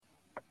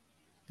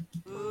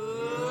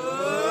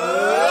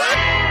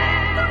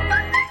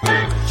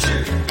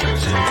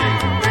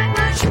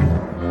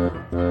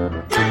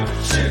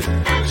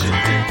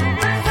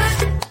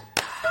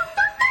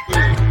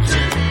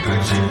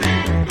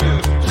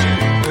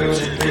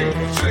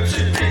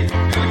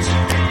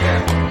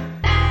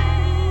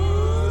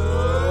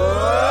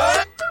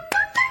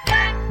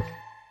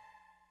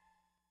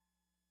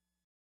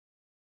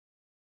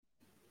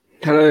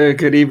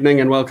Good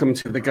evening and welcome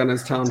to the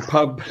Gunnerstown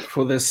pub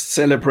for this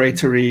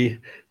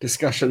celebratory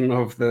discussion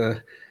of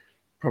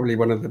probably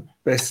one of the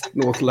best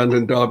North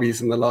London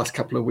derbies in the last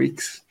couple of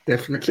weeks,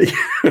 definitely.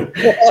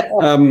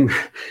 Yes.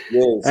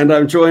 And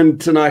I'm joined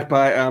tonight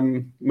by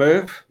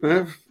Merv.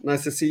 Merv,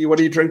 nice to see you. What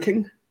are you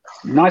drinking?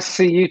 Nice to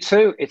see you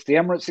too. It's the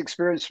Emirates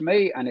experience for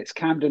me, and it's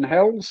Camden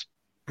Hells.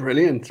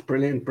 Brilliant.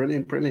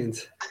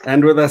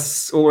 And with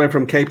us all the way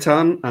from Cape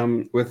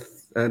Town,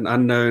 with an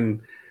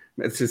unknown,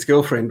 it's his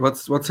girlfriend.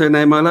 What's her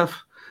name,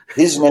 Olaf?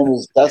 His name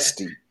is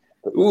Dusty.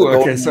 Oh,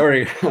 okay,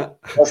 sorry.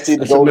 Dusty,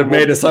 I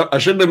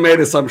shouldn't have made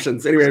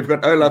assumptions. Anyway, we've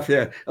got Olaf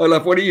here.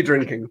 Olaf, what are you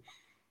drinking?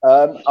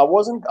 I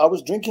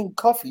was drinking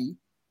coffee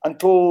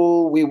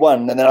until we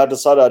won, and then I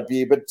decided I'd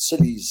be a bit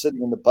silly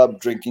sitting in the pub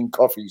drinking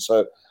coffee.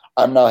 So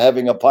I'm now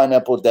having a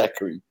pineapple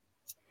daiquiri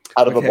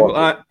out of a bottle.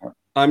 Well,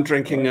 I'm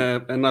drinking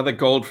another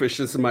Goldfish.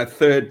 This is my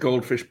third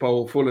Goldfish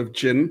bowl full of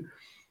gin,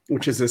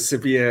 which is a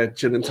severe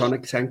gin and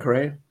tonic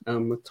Tanqueray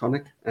with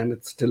tonic, and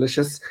it's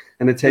delicious.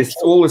 And it tastes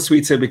all the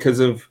sweeter because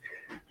of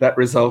that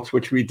result,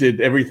 which we did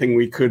everything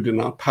we could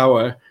in our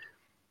power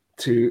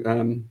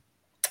to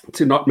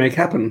not make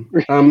happen.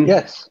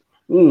 Yes.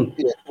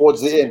 Yeah,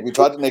 towards the end, we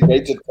tried to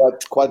negate it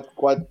quite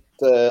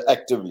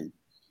actively.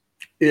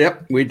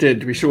 Yep, we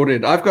did. We sure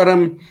did. I'm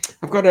going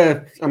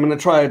to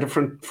try a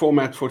different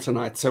format for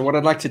tonight. So what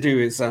I'd like to do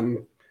is,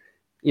 in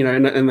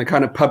the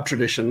kind of pub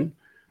tradition.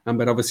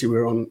 But obviously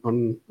we're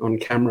on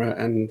camera,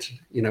 and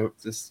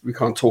we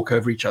can't talk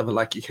over each other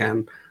like you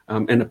can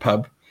in a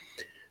pub.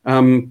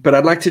 But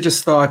I'd like to just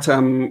start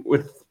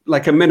with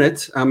like a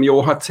minute.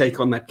 Your hot take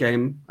on that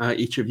game,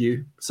 each of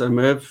you. So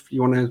Merv,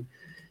 you want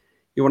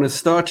to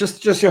start?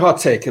 Just your hot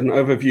take and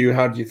overview.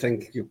 How do you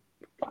think you?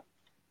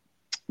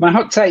 My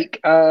hot take.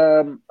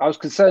 I was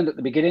concerned at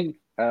the beginning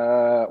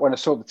when I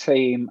saw the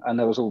team, and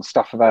there was all the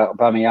stuff about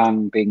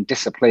Aubameyang being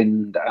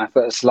disciplined. And I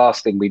thought it's the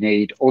last thing we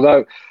need.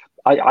 Although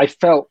I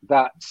felt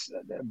that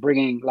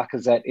bringing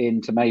Lacazette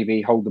in to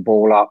maybe hold the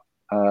ball up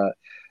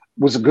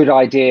was a good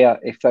idea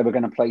if they were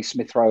going to play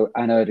Smith Rowe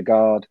and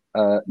Ødegaard,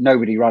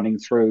 nobody running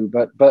through.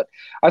 But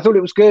I thought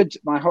it was good.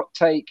 My hot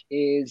take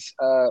is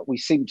we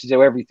seem to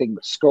do everything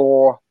but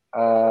score.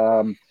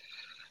 And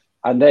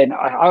then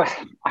I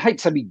hate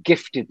to say we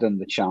gifted them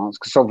the chance,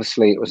 because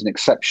obviously it was an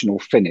exceptional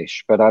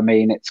finish. But I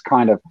mean, it's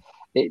kind of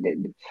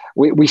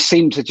we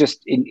seem to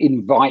just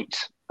invite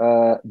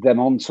them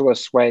onto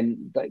us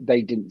when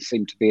they didn't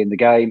seem to be in the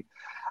game.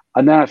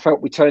 And then I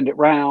felt we turned it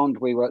round.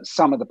 We were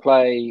some of the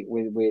play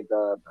with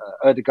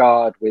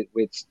Ødegaard,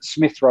 with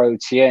Smith Rowe,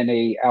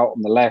 Tierney out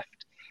on the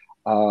left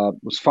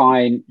was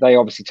fine. They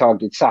obviously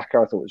targeted Saka.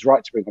 I thought it was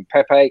right to bring on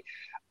Pepe.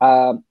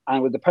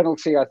 And with the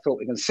penalty, I thought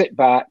we can sit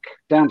back,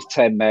 down to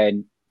 10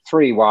 men,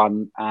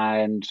 3-1,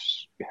 and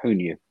who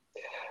knew?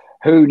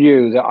 Who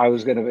knew that I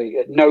was going to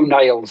be no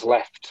nails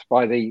left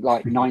by the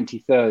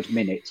 93rd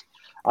minute?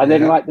 And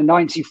then the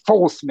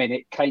 94th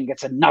minute, Kane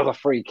gets another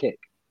free kick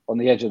on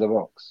the edge of the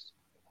box.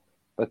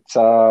 But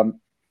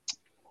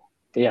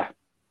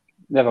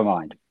never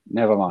mind.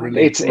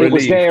 It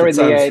was there in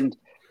the end.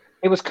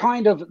 It was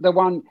kind of the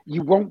one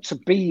you want to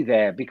be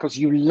there because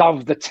you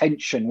love the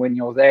tension when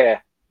you're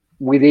there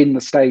within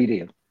the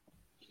stadium.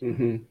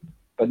 Mm-hmm.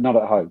 But not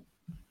at home.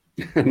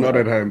 Not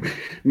at home.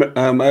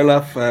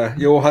 Olaf,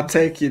 your hot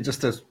take,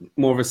 just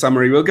more of a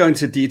summary. We'll go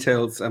into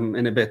details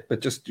in a bit,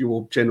 but just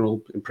your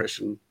general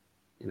impression.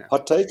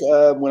 Hot take.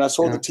 When I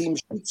saw the team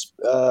sheets,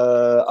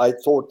 I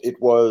thought it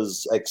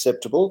was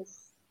acceptable.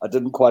 I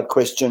didn't quite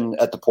question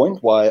at the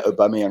point why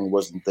Aubameyang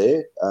wasn't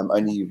there.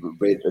 Only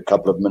read a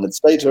couple of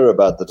minutes later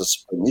about the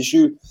discipline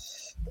issue.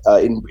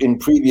 In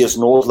previous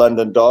North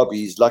London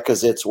derbies,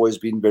 Lacazette's always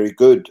been very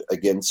good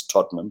against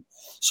Tottenham.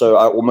 So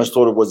I almost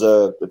thought it was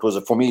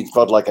for me, it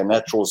felt like a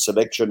natural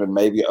selection, and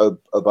maybe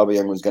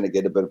Aubameyang was going to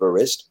get a bit of a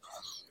rest.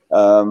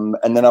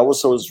 And then I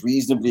also was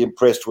reasonably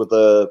impressed with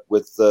the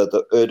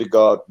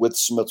Ødegaard with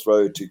Smith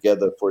Rowe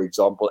together, for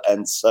example,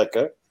 and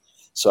Saka.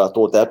 So I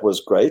thought that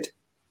was great.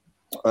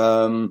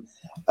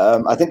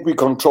 I think we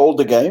controlled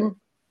the game.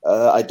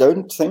 I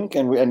don't think,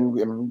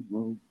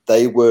 and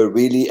they were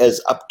really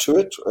as up to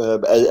it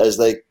as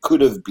they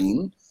could have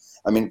been.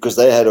 I mean, because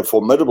they had a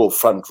formidable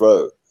front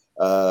row.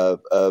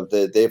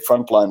 Their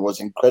front line was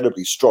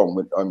incredibly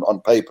strong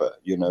on paper,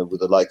 with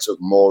the likes of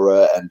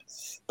Moura and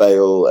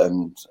Bale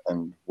and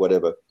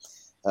whatever.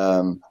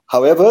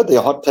 However,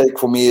 the hot take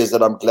for me is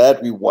that I'm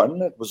glad we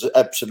won. It was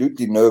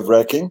absolutely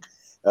nerve-wracking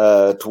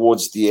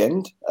towards the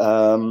end.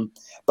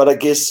 But I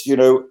guess,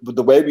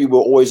 the way we were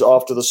always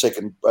after the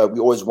second, we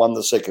always won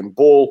the second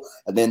ball,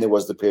 and then there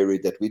was the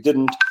period that we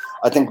didn't.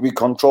 I think we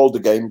controlled the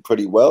game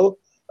pretty well.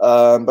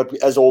 But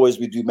as always,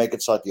 we do make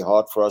it slightly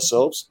hard for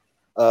ourselves.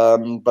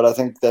 But I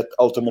think that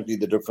ultimately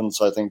the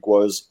difference,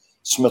 was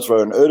Smith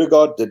Rowe and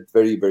Ødegaard did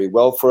very, very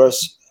well for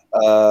us.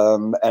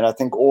 And I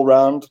think all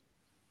round,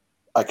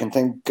 I can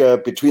think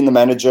between the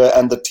manager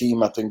and the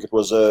team, I think it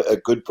was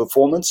a good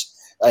performance,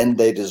 and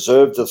they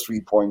deserved the 3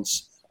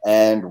 points.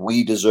 And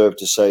we deserve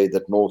to say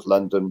that North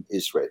London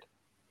is red.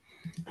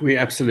 We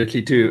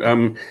absolutely do.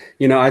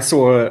 I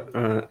saw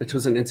it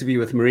was an interview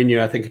with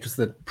Mourinho. I think it was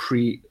the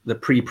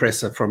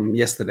pre-presser from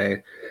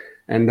yesterday,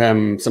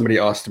 and somebody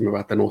asked him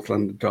about the North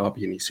London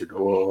derby, and he said,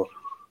 we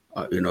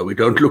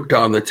don't look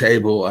down the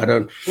table. I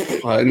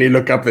only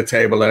look up the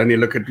table. I only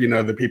look at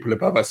the people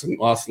above us. And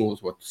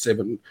Arsenal's what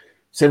 7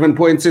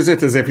 points is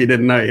it? As if he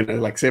didn't know,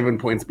 like 7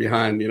 points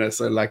behind.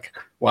 So like,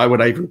 why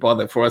would I even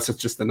bother? For us, it's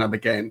just another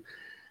game.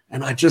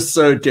 And I just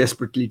so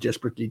desperately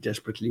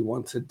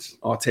wanted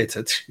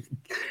Arteta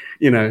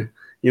to,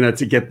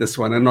 to get this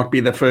one and not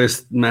be the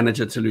first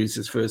manager to lose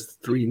his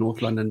first 3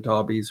 North London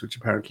derbies, which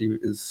apparently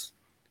is,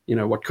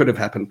 what could have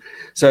happened.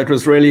 So it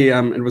was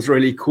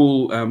really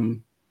cool.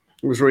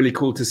 It was really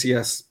cool to see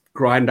us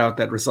grind out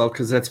that result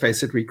because let's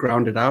face it, we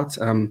ground it out.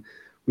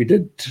 We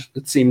did.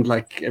 It seemed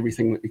like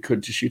everything that we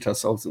could to shoot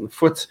ourselves in the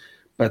foot,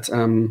 but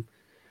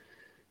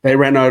they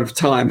ran out of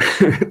time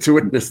to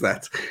witness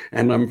that,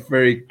 and I'm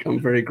very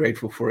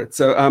grateful for it.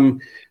 So,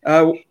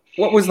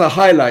 what was the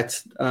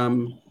highlight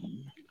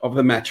of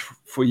the match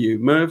for you,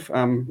 Merv?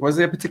 Was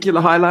there a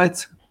particular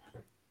highlight?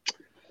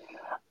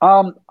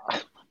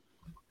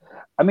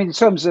 In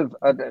terms of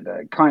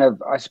kind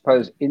of, I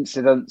suppose,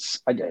 incidents,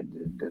 I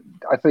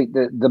think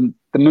the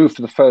move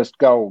for the first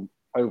goal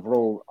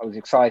overall, I was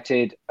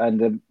excited,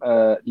 and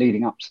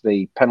leading up to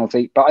the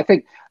penalty. But I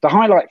think the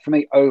highlight for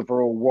me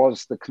overall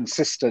was the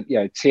consistent,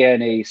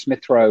 Tierney,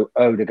 Smith Rowe,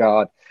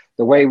 Odegaard,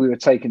 the way we were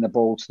taking the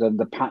ball to them,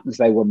 the patterns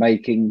they were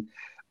making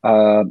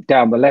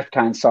down the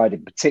left-hand side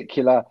in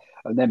particular,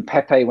 and then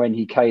Pepe when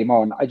he came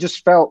on. I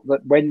just felt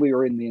that when we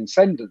were in the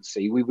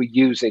ascendancy, we were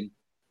using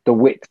the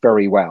width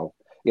very well.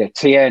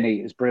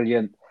 Tierney is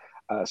brilliant.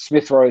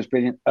 Smith Rowe is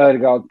brilliant.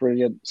 Odegaard's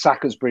brilliant.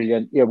 Saka's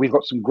brilliant. We've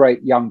got some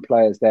great young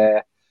players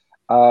there.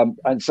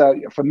 And so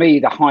for me,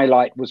 the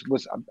highlight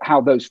was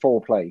how those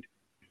 4 played.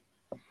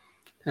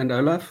 And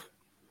Olaf?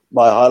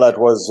 My highlight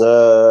was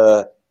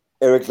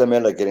Eric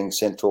Lamela getting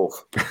sent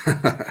off.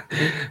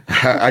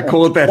 I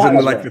called that in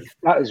the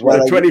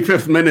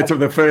 25th minute of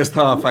the first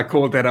half. I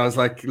called that. I was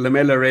like,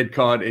 Lamela red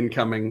card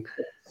incoming.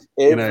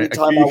 You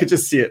could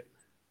just see it.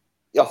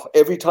 Yeah,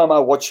 every time I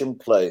watch him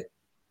play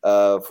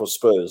for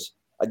Spurs,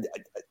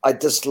 I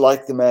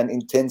dislike the man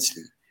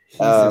intensely. He's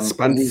a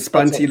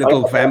spunty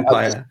little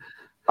vampire.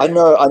 I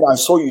know. I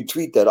saw you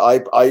tweet that.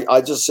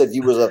 I just said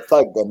he was a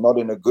thug, and not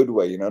in a good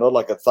way. Not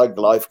like a thug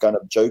life kind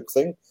of joke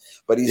thing.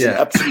 But he's an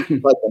absolute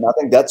thug, and I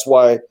think that's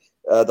why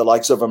the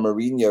likes of a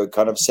Mourinho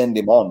kind of send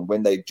him on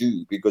when they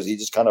do, because he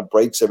just kind of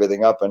breaks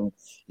everything up. And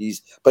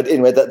But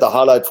anyway, the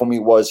highlight for me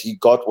was he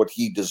got what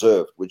he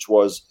deserved, which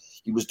was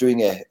he was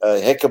doing a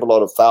heck of a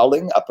lot of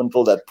fouling up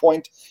until that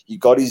point. He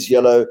got his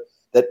yellow.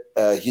 That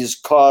his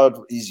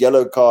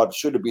yellow card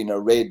should have been a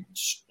red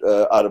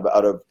out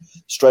of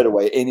straight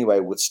away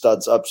anyway with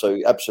studs up. So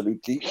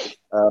absolutely.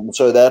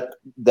 So that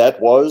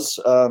was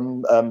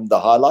the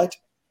highlight.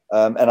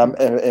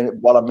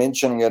 And while I'm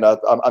mentioning it,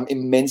 I'm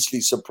immensely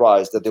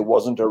surprised that there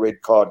wasn't a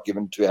red card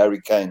given to Harry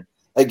Kane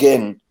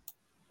again.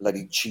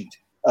 Bloody cheat.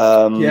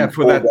 For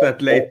that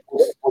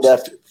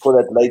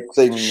late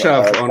thing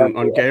shove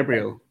on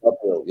Gabriel.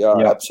 Yeah,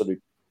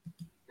 absolutely.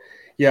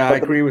 Yeah, I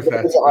agree with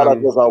that.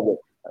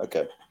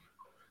 Okay.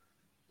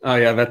 Oh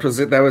yeah, that was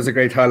a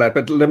great highlight.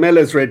 But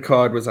Lamela's red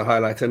card was a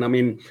highlight,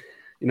 and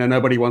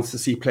nobody wants to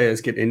see players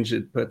get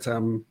injured. But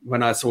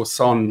when I saw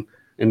Son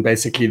and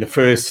basically the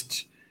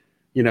first,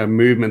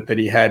 movement that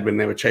he had when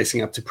they were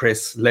chasing up to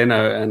press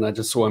Leno, and I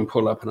just saw him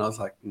pull up, and I was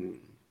like,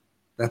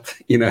 that's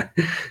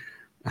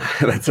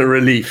a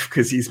relief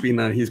because he's been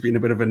a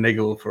bit of a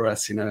niggle for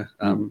us,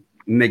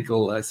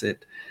 niggle I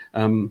said,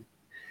 so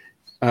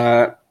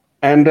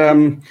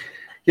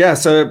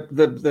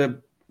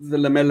the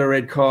Lamela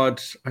red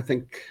card, I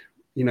think,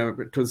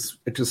 it was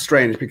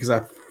strange because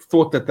I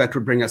thought that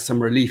would bring us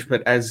some relief,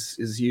 but as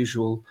is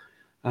usual,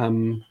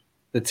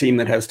 the team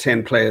that has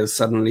 10 players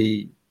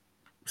suddenly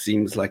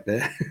seems like they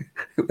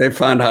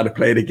found how to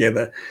play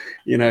together,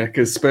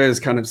 because Spurs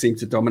kind of seem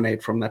to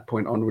dominate from that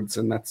point onwards,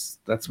 and that's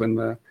when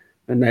the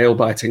nail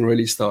biting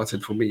really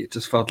started for me. It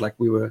just felt like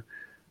we were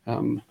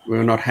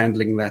not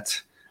handling that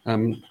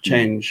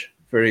change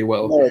very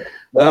well.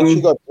 No,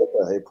 she got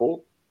better, hey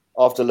Paul.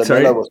 After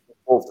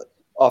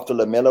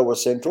Lamela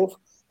was sent off,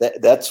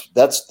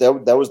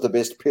 that was the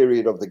best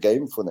period of the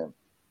game for them.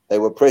 They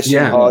were pressing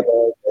harder.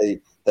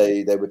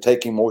 They were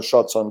taking more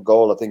shots on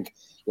goal. I think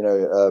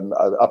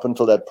up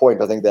until that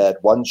point, I think they had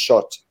 1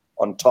 shot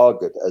on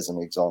target as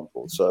an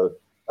example. So,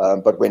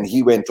 but when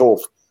he went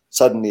off,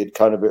 suddenly it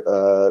kind of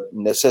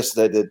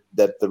necessitated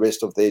that the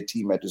rest of their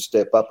team had to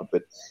step up a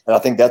bit. And I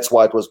think that's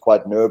why it was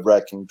quite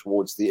nerve-wracking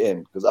towards the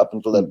end, because up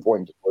until that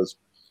point it was,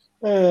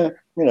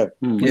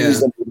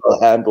 reasonably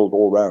well handled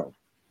all round.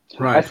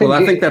 Right.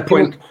 I think that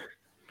point.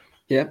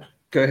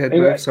 Go ahead,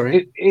 Merv,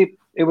 sorry.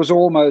 It was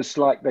almost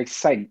like they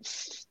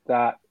sensed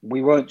that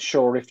we weren't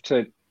sure if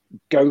to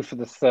go for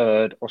the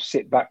third or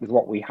sit back with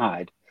what we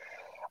had.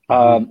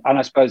 And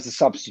I suppose the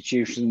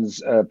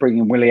substitutions,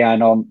 bringing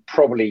Willian on,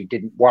 probably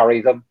didn't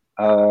worry them.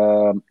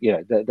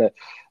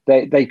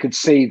 They could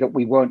see that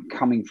we weren't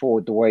coming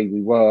forward the way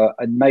we were,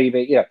 and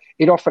maybe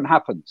it often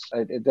happens.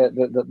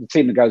 The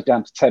team that goes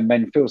down to 10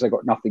 men feels they've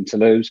got nothing to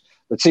lose.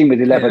 The team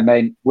with 11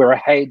 men, we're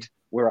ahead,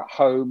 we're at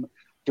home.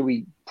 Do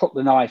we put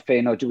the knife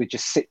in, or do we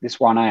just sit this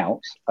one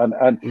out?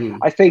 And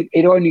I think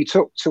it only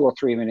took 2 or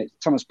 3 minutes.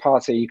 Thomas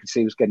Partey, you could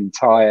see, was getting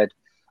tired.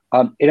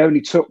 It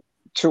only took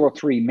 2 or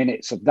 3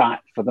 minutes of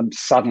that for them to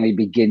suddenly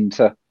begin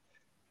to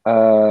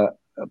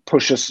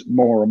push us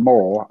more and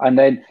more. And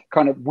then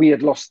kind of we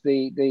had lost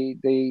the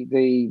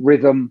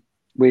rhythm.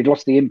 We had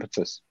lost the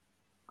impetus.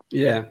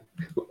 Yeah.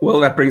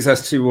 Well, that brings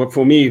us to what,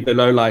 for me, the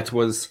low light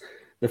was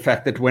the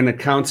fact that when it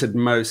counted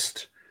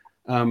most,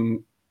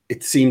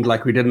 it seemed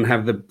like we didn't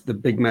have the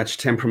big match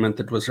temperament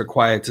that was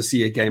required to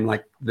see a game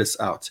like this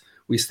out.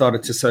 We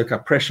started to soak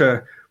up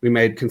pressure. We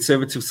made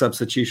conservative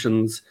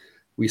substitutions.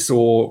 We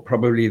saw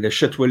probably the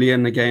shit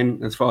Willian again.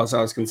 As far as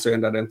I was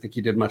concerned, I don't think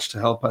he did much to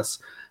help us.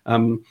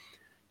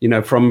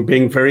 From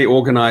being very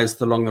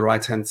organized along the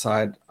right-hand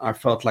side, I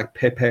felt like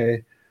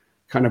Pepe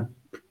kind of,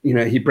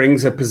 he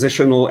brings a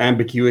positional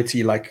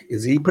ambiguity. Like,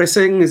 is he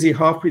pressing? Is he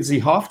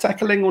half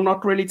tackling or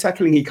not really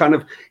tackling? He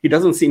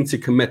doesn't seem to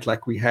commit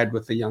like we had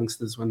with the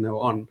youngsters when they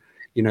were on.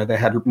 They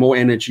had more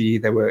energy.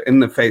 They were in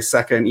the face.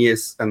 Saka and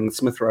ES and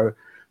Smith Rowe.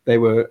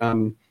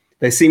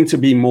 They seemed to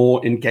be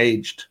more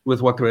engaged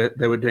with what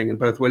they were doing. And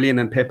both Willian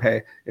and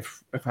Pepe,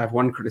 if I have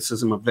one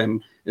criticism of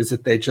them, is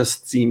that they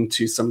just seem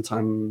to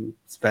sometimes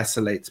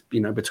vacillate,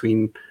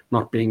 between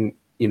not being,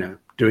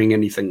 doing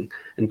anything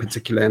in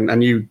particular.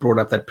 And you brought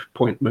up that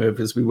point, Merv,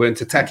 as we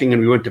weren't attacking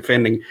and we weren't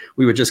defending.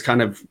 We were just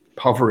kind of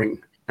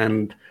hovering,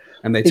 and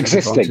they took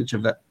advantage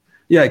of that.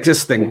 Yeah,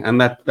 existing,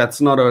 and that's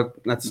not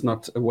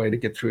a way to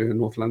get through a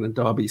North London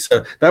derby.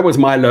 So that was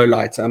my low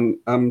light.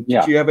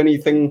 Did you have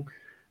anything,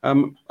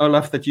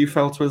 Olaf, that you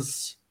felt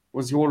was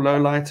your low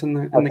light in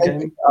the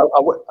game?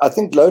 I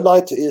think low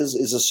light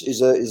is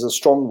a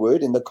strong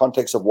word in the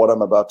context of what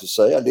I'm about to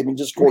say. Let me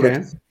just call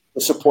it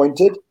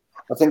disappointed.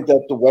 I think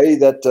that the way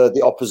that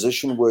the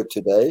opposition were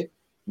today,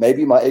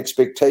 maybe my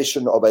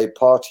expectation of a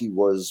party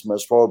was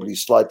most probably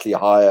slightly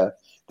higher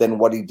than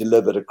what he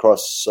delivered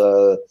across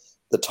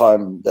the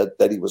time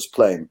that he was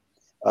playing.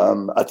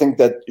 I think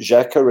that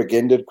Xhaka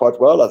again did quite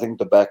well. I think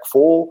the back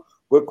four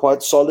were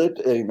quite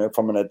solid,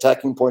 from an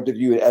attacking point of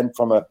view and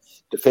from a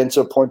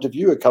defensive point of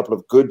view. A couple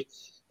of good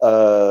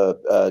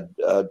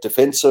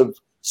defensive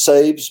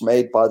saves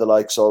made by the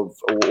likes of,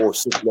 or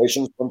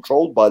situations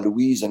controlled by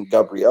Luiz and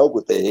Gabriel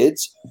with their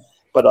heads.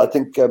 But I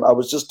think I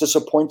was just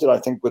disappointed,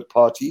 with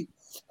Partey.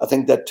 I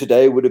think that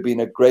today would have been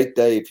a great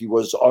day if he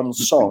was on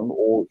song,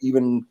 or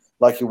even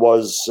like he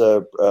was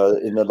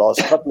in the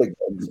last couple of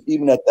games,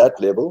 even at that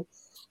level.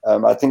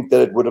 I think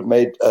that it would have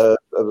made a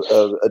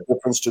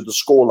difference to the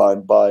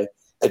scoreline by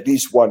at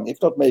least one,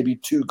 if not maybe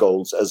 2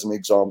 goals, as an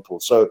example.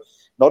 So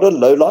not a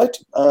low light,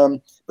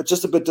 but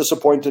just a bit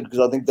disappointed, because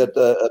I think that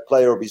a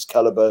player of his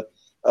caliber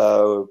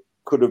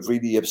could have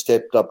really have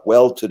stepped up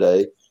well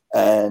today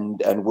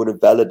and would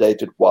have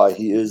validated why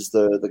he is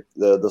the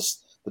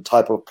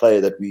type of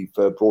player that we've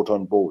brought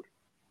on board.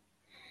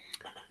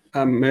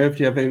 Merv,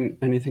 do you have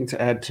anything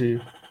to add to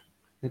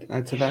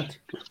that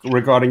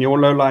regarding your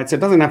low lights?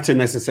 It doesn't have to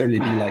necessarily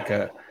be like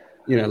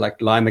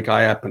like line the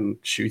guy up and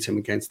shoot him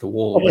against the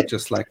wall, but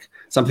just like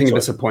something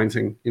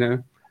disappointing,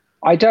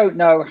 I don't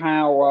know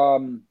how.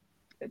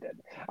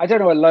 I don't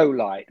know a low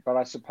light, but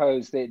I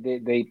suppose for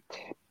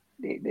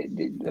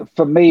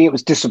me it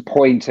was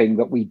disappointing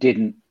that we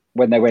didn't,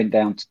 when they went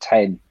down to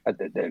 10,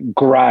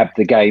 grab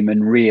the game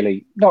and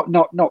really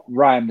not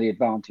ram the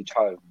advantage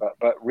home,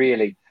 but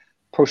really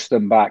push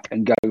them back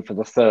and go for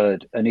the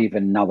third and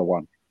even another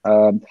one.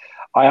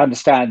 I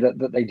understand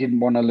that they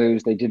didn't want to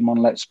lose. They didn't want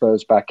to let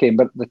Spurs back in.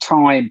 But at the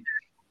time,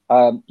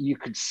 you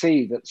could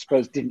see that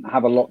Spurs didn't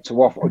have a lot to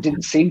offer, or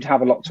didn't seem to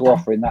have a lot to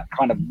offer in that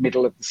kind of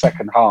middle of the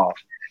second half.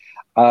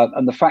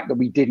 And the fact that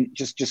we didn't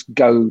just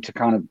go to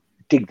kind of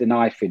dig the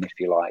knife in, if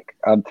you like.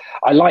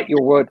 I like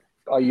your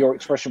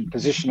expression,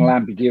 positional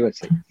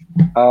ambiguity.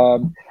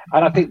 And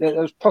I think that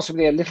there was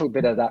possibly a little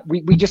bit of that.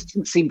 We just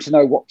didn't seem to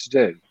know what to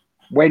do.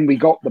 When we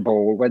got the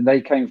ball, when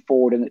they came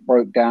forward and it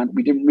broke down,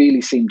 we didn't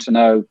really seem to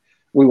know.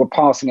 We were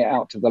passing it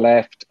out to the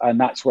left, and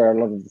that's where a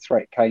lot of the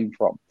threat came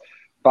from.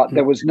 But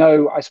there was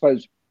no, I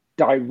suppose,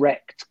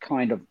 direct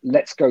kind of,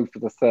 let's go for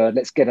the third,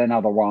 let's get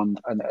another one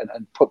and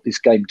put this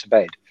game to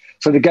bed.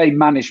 So the game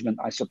management,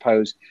 I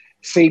suppose,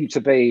 seemed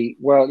to be,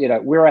 well,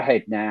 we're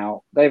ahead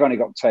now. They've only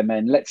got 10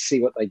 men. Let's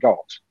see what they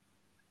got.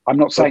 I'm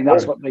not saying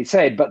that's what they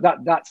said, but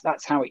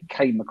that's how it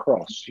came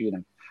across.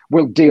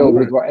 We'll deal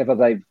with whatever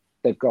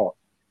they've got.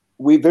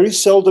 We very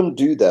seldom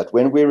do that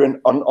when we're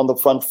on the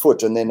front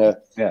foot, and then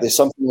there's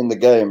something in the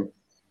game,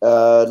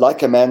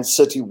 like a Man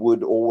City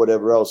would or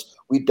whatever else.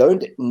 We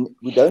don't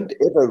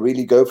ever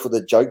really go for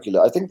the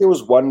jugular. I think there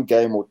was 1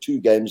 game or 2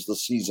 games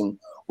this season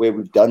where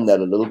we've done that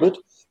a little bit.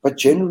 But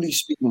generally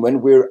speaking, when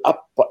we're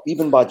up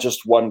even by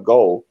just 1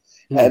 goal,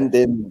 and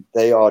then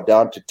they are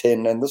down to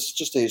 10, and this is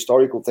just a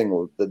historical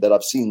thing that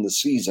I've seen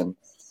this season.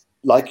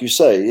 Like you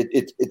say,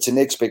 it's an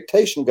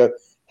expectation. Go,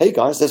 hey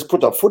guys, let's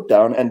put our foot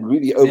down and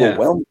really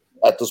overwhelm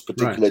at this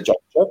particular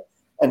juncture.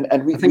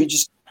 And we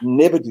just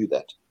never do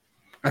that.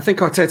 I think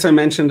Arteta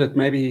mentioned it.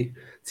 Maybe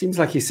it seems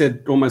like he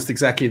said almost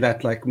exactly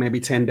that. Like maybe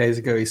 10 days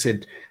ago, he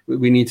said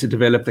we need to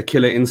develop the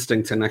killer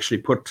instinct and actually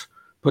put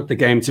the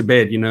game to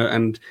bed.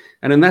 And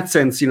in that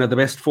sense, the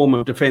best form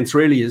of defense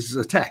really is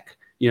attack.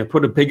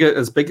 Put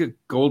as big a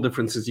goal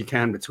difference as you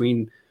can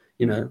between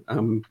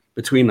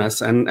between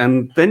us,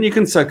 and then you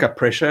can soak up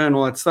pressure and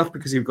all that stuff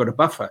because you've got a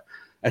buffer.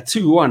 At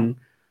 2-1,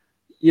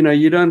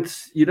 you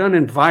don't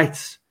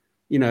invite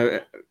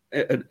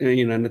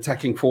an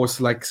attacking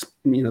force like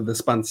the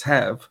Spunts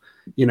have,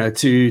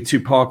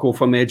 to park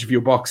off on the edge of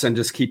your box and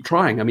just keep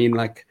trying. I mean,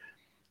 like,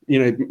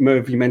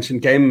 Merv, you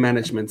mentioned game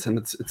management, and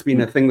it's been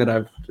a thing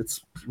that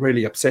it's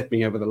really upset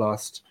me over the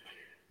last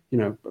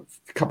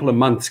couple of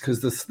months,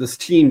 because this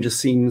team just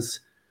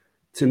seems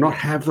to not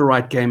have the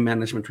right game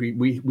management.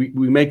 We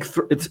make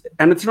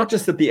and it's not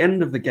just at the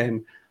end of the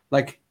game,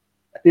 like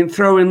in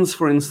throw-ins,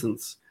 for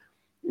instance,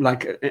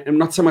 like, and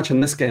not so much in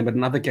this game, but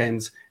in other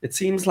games, it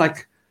seems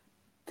like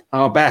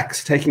our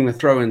backs taking the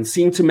throw-in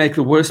seem to make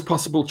the worst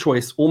possible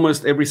choice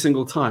almost every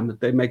single time that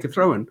they make a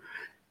throw-in.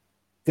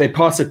 They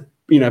pass it,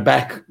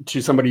 back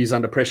to somebody who's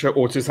under pressure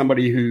or to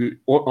somebody who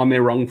on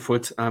their wrong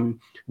foot.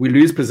 We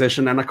lose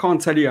possession, and I can't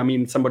tell you. I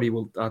mean, somebody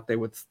will out there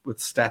with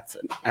stats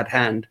at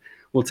hand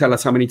will tell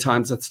us how many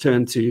times that's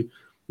turned to,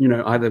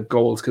 either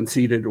goals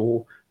conceded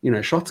or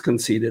shots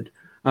conceded.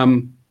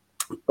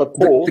 But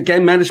Paul, the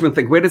game management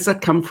thing, where does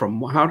that come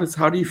from? How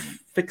do you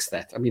fix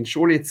that? I mean,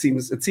 surely it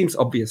seems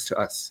obvious to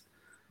us.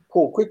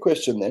 Paul, quick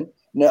question then.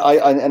 No,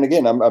 and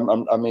again, I'm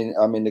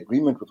in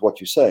agreement with what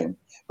you're saying.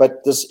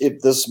 But this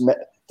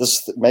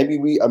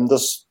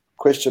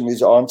question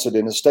is answered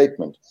in a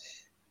statement.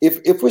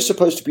 If we're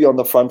supposed to be on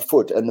the front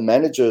foot, and the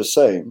manager is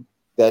saying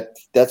that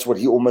that's what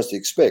he almost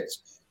expects,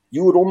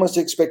 you would almost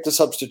expect the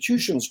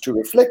substitutions to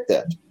reflect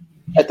that.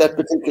 At that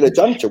particular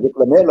juncture, with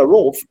Lamela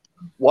off,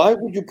 why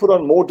would you put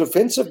on more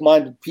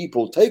defensive-minded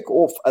people, take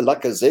off a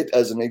Lacazette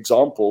as an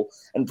example,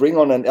 and bring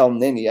on an El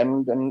Neni?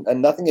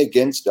 And nothing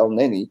against El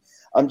Neni,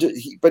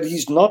 but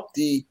he's not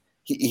the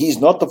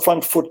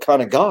front foot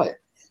kind of guy.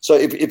 So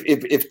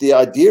if the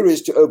idea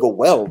is to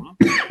overwhelm,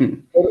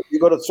 you've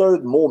got to throw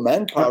more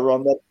manpower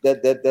on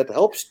that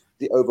helps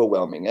the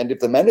overwhelming. And if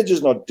the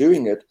manager's not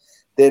doing it,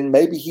 then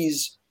maybe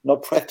he's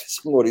not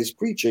practicing what he's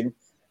preaching.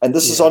 And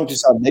this is on to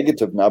sound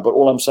negative now, but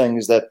all I'm saying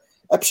is that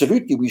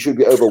absolutely we should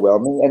be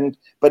overwhelming.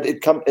 But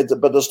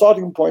the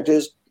starting point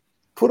is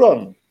put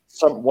on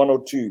one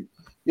or two,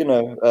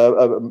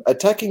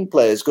 attacking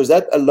players, because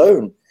that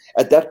alone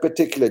at that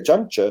particular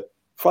juncture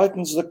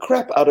frightens the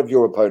crap out of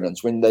your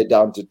opponents when they're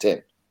down to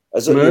 10.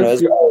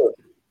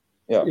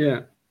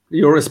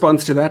 Your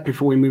response to that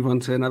before we move on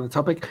to another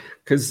topic,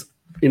 because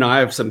I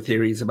have some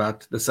theories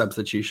about the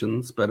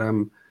substitutions, but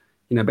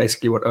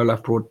basically what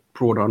Olaf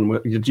brought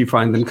on, did you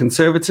find them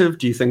conservative?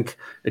 Do you think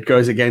it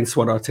goes against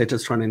what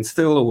Arteta's trying to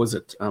instill, or was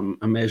it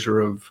a measure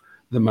of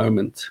the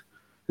moment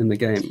in the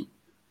game?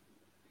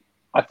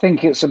 I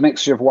think it's a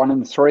mixture of 1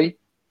 and 3.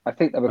 I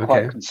think they were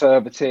quite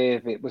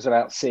conservative. It was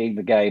about seeing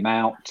the game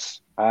out,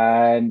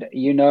 and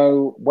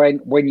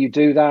when you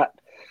do that,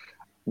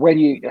 when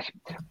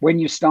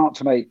you start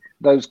to make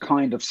those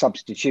kind of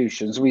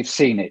substitutions, we've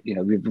seen it.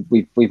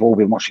 We've all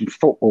been watching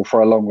football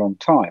for a long, long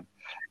time.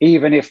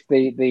 Even if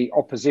the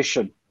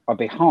opposition are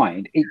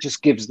behind, it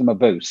just gives them a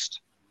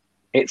boost.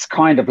 It's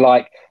kind of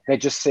like they're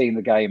just seeing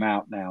the game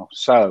out now.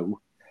 So,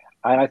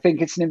 and I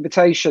think it's an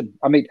invitation.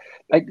 I mean,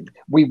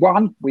 we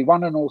won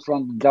a North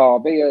London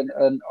derby,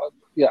 and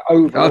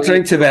overall, I'll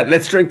drink to that.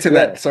 Let's drink to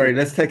that. Sorry,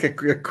 let's take a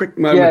quick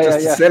moment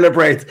to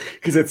celebrate,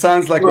 because it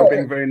sounds like we're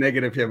being very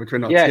negative here, but we're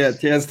not. Yes.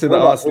 Cheers to the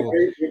Arsenal.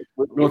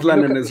 North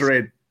London is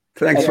red.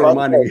 Thanks for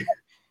reminding me.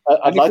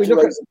 I'd like to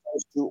raise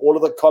to all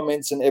of the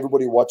comments and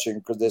everybody watching,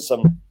 because there's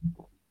some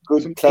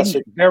good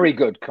classic, very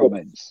good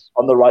comments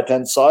on the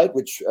right-hand side,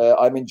 which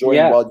I'm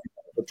enjoying while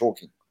you're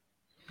talking.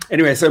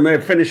 Anyway, so may I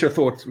finish your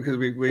thoughts, because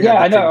we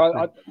I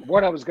know.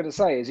 What I was going to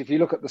say is, if you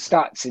look at the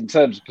stats in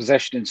terms of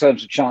possession, in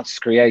terms of chances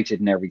created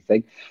and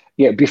everything,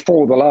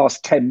 before the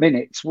last 10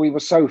 minutes, we were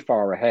so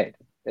far ahead.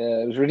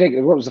 It was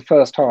ridiculous. What was the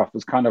first half? It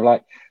was kind of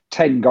like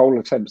 10 goal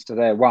attempts to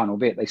their 1,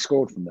 albeit they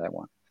scored from their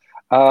 1.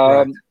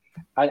 Right.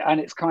 And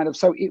it's kind of,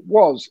 so it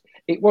was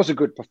a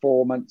good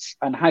performance.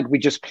 And had we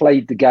just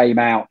played the game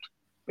out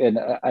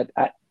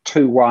at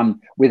 2-1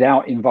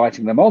 without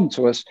inviting them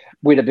onto us,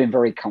 we'd have been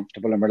very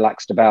comfortable and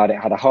relaxed about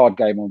it. Had a hard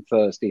game on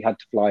Thursday, had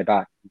to fly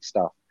back and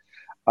stuff.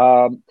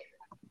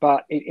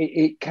 But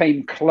it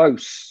came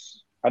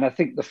close. And I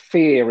think the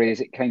fear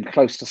is it came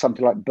close to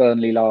something like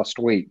Burnley last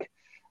week,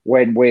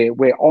 when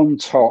we're on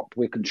top,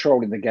 we're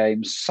controlling the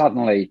game.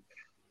 Suddenly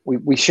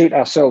we shoot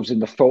ourselves in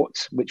the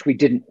foot, which we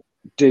didn't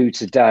do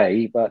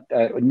today, but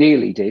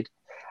nearly did.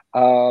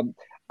 And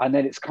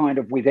then it's kind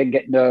of, we then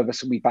get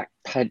nervous and we back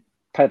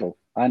pedal.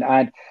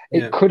 And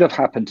it could have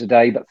happened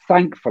today, but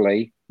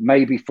thankfully,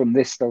 maybe from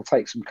this, they'll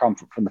take some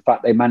comfort from the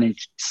fact they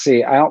managed to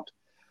see it out.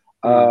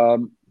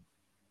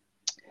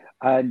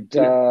 And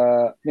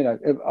a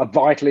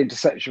vital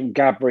interception from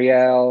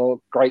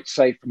Gabriel, great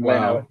save from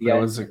Leno at the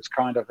end. It's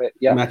kind of it.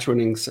 Yeah,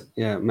 match-winning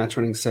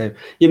save.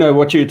 You know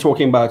what you're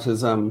talking about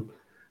is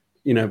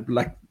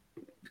like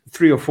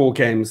 3 or 4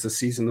 games this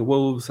season. The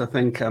Wolves, I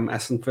think,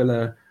 Aston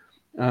Villa,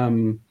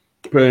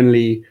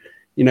 Burnley.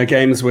 You know,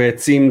 games where it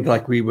seemed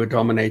like we were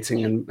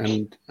dominating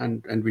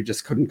and we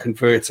just couldn't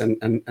convert,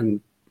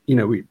 and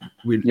we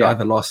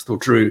either lost or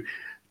drew.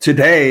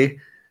 Today,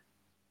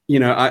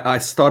 I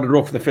started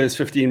off the first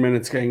 15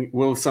 minutes going,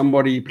 will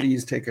somebody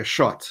please take a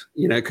shot?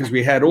 Because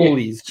we had all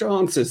these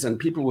chances and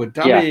people were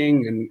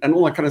dummying and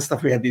all that kind of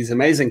stuff. We had these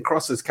amazing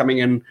crosses coming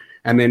in,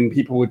 and then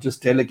people would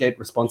just delegate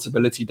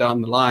responsibility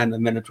down the line,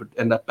 and then it would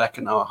end up back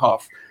in our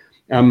half.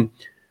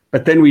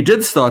 But then we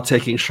did start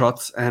taking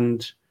shots,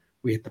 and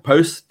we hit the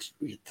post,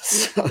 we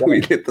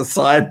hit the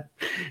side,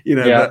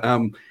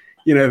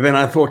 then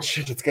I thought,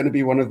 shit, it's going to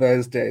be one of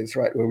those days,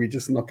 right, where we're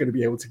just not going to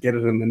be able to get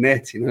it in the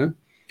net,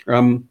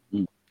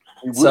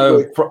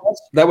 So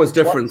that was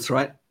difference,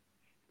 right?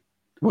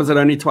 Was it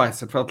only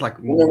twice? It felt like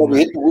it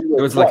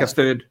was like a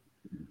third.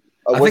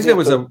 I think there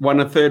was a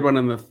third one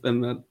in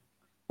the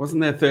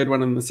wasn't there a third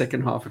one in the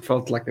second half? It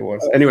felt like there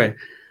was. Anyway,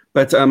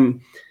 but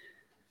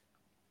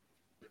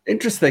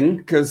interesting,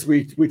 because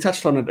we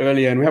touched on it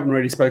earlier and we haven't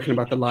really spoken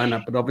about the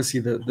lineup, but obviously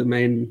the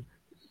main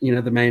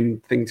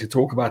thing to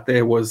talk about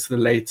there was the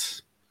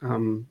late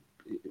in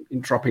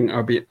dropping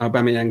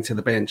Aubameyang to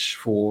the bench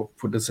for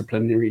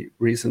disciplinary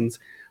reasons.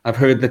 I've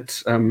heard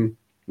that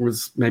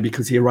was maybe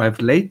because he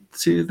arrived late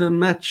to the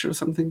match or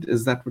something.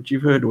 Is that what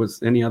you've heard? Or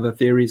was any other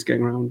theories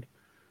going around?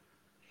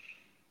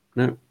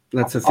 No,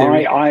 that's a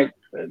theory.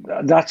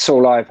 That's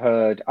all I've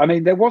heard. I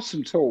mean, there was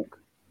some talk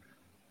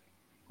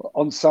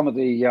on some of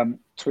the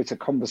Twitter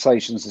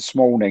conversations this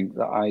morning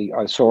that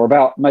I saw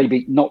about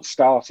maybe not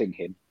starting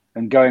him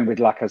and going with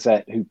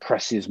Lacazette, who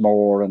presses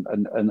more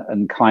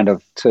and kind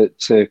of to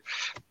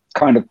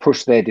kind of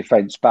push their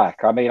defence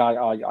back. I mean,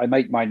 I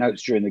make my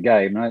notes during the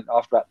game, and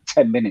after about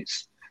 10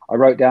 minutes, I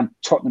wrote down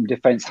Tottenham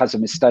defence has a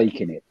mistake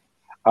in it.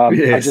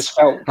 Yes. I just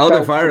felt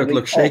Alderweireld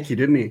looked shaky,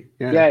 didn't he?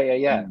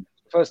 Yeah.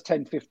 First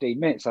 10, 15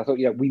 minutes, I thought,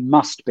 we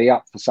must be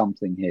up for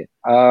something here.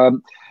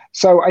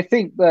 So I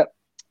think that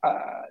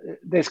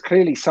there's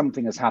clearly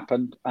something has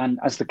happened. And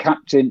as the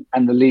captain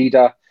and the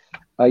leader,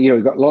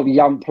 we've got a lot of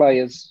young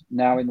players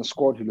now in the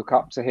squad who look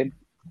up to him.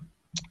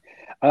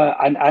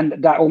 And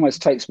that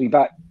almost takes me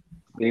back,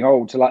 being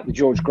old, to like the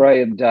George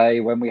Graham day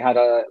when we had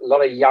a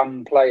lot of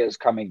young players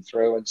coming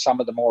through, and some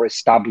of the more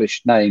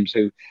established names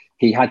who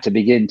he had to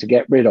begin to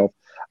get rid of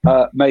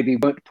maybe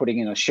weren't putting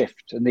in a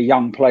shift, and the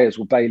young players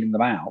were bailing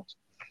them out.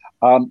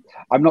 I'm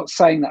not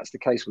saying that's the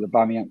case with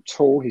Aubameyang at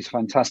all. He's a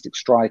fantastic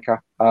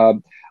striker.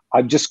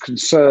 I'm just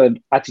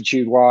concerned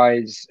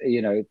attitude-wise.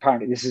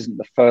 Apparently this isn't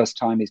the first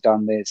time he's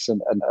done this,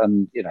 and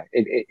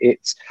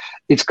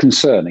it's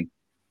concerning.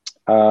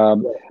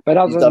 But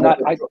other than that,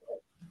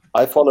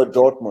 I follow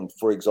Dortmund,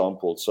 for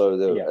example,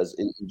 as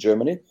in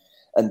Germany,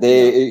 and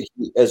he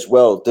as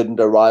well didn't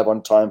arrive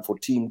on time for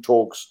team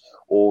talks,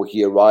 or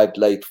he arrived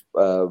late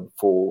for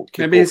kickoff.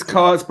 Maybe his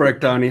cars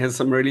broke down. He has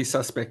some really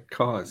suspect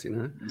cars,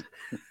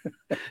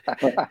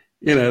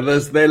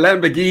 there's their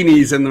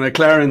Lamborghinis and the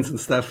McLarens and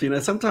stuff.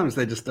 Sometimes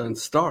they just don't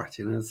start.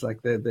 It's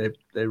like they're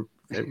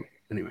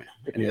anyway.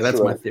 That's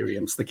my theory.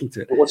 I'm sticking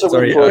to it. What's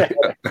Sorry, went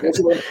for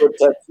a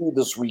tattoo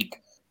this week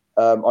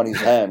on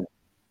his hand.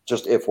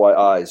 Just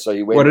FYI. So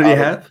he went. What did he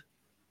have?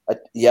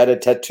 He had a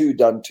tattoo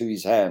done to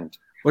his hand.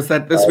 Was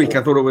that this week?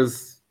 I thought it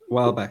was a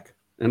while back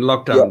in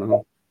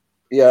lockdown.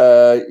 He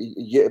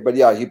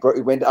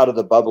went out of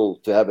the bubble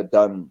to have it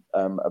done.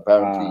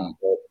 Apparently,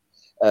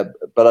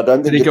 but I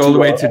don't think. Did he go all the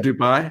way to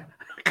Dubai?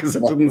 Because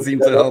it didn't seem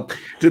to help.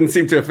 Didn't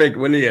seem to affect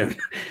William.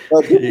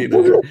 How's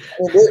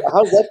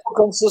that for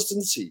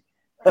consistency?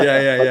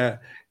 Yeah.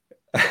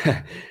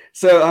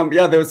 So,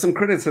 there was some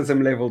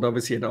criticism leveled,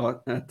 obviously, at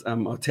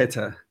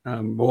Arteta.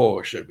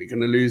 Shit, we're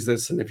going to lose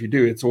this, and if you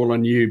do, it's all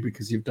on you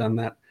because you've done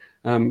that.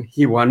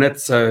 He won it,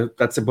 so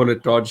that's a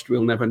bullet dodged.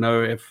 We'll never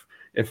know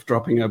if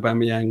dropping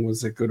Aubameyang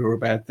was a good or a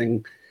bad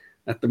thing.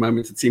 At the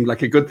moment, it seemed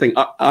like a good thing.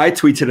 I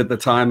tweeted at the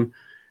time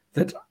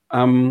that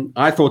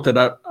I thought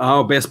that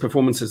our best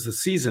performances this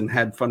season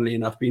had, funnily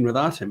enough, been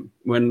without him.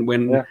 When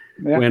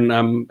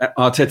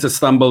Arteta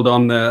stumbled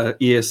on the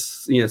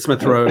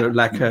Smith Rowe,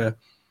 Lacazette,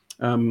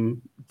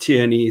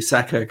 Tierney,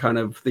 Saka, kind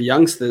of the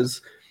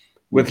youngsters,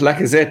 with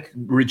Lacazette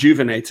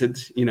rejuvenated,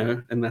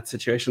 in that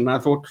situation. And I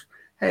thought,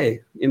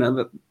 hey,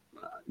 that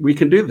we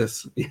can do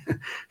this.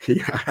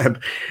 I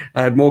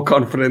had more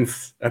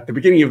confidence at the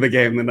beginning of the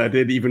game than I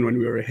did even when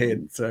we were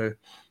ahead. So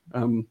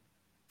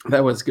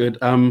that was good.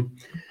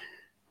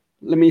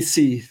 Let me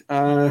see.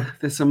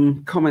 There's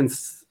some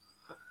comments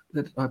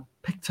that I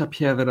picked up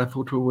here that I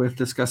thought were worth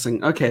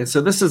discussing. Okay,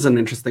 so this is an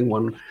interesting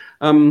one.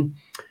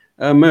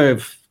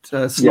 Merv,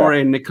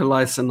 Snorre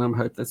Nicolaisen, I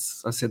hope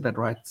I said that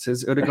right,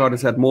 says Odegaard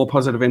has had more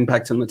positive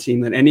impact on the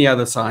team than any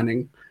other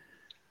signing,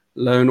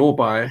 loan or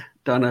buy,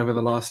 done over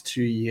the last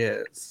 2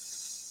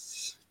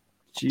 years.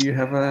 Do you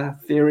have a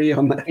theory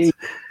on that?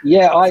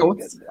 Yeah,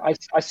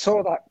 I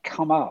saw that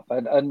come up,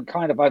 and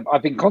kind of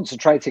I've been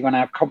concentrating on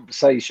our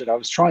conversation. I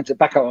was trying to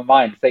back up my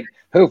mind and think,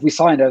 who have we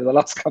signed over the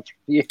last couple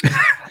of years?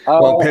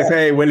 Well,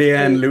 Pepe,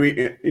 Willian,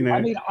 Louis.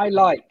 I mean, I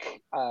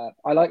like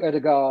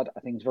Odegaard. I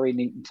think he's very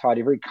neat and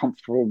tidy, very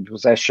comfortable in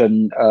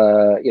possession.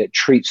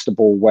 Treats the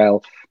ball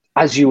well,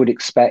 as you would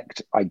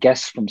expect, I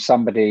guess, from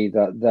somebody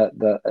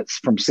that's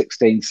from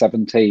 16,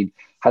 17,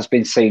 has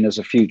been seen as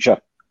a future,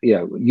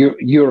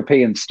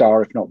 European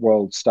star, if not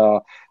world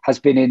star, has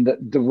been in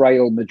the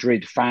Real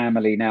Madrid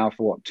family now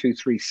for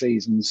 2-3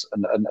 seasons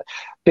and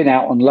been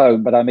out on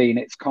loan. But I mean,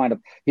 it's kind of,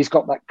 he's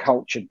got that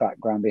cultured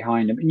background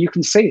behind him, and you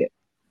can see it.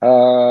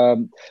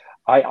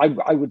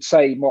 I would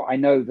say more. I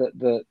know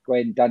that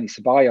when Dani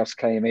Ceballos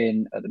came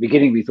in at the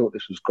beginning, we thought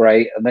this was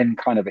great, and then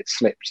kind of it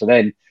slipped. So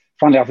then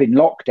finally, I've been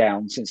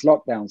since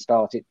lockdown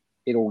started,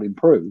 it all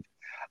improved.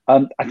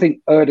 I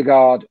think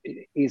Odegaard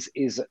is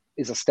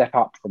a step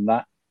up from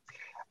that.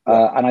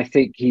 And I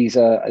think he's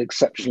an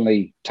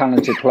exceptionally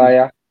talented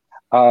player.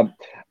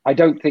 I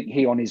don't think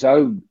he on his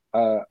own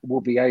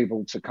will be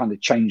able to kind of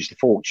change the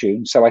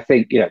fortune. So I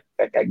think,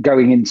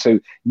 going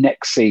into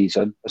next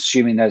season,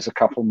 assuming there's a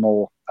couple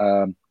more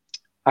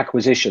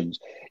acquisitions,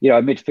 a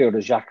midfielder,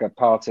 Xhaka,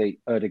 Partey,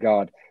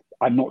 Odegaard,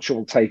 I'm not sure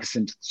will take us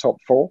into the top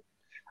 4.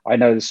 I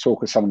know there's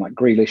talk of someone like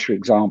Grealish, for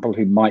example,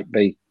 who might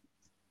be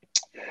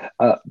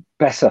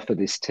better for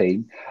this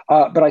team.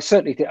 But I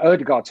certainly think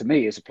Odegaard, to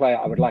me, is a player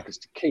I would like us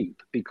to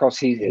keep, because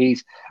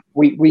he's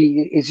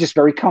just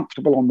very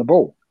comfortable on the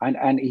ball,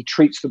 and he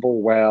treats the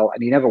ball well,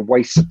 and he never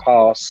wastes a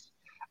pass,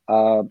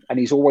 and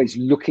he's always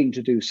looking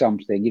to do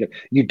something.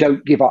 You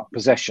don't give up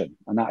possession,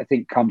 and that I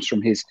think comes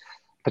from his,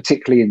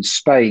 particularly in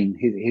Spain,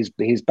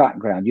 his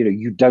background.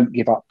 You don't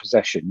give up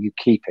possession, you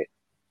keep it.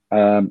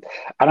 And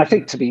I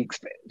think, to be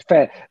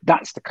fair,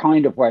 that's the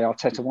kind of way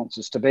Arteta wants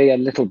us to be, a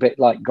little bit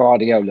like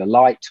Guardiola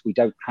light. We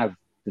don't have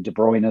the De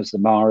Bruynes, the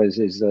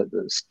Mahrezes,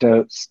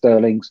 the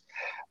Sterlings,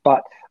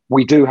 but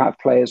we do have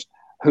players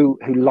who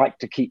like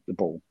to keep the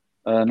ball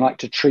and like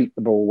to treat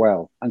the ball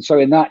well. And so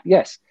in that,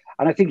 yes.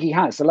 And I think he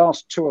has the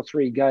last 2 or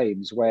 3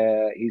 games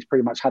where he's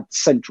pretty much had the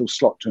central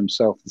slot to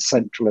himself, the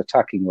central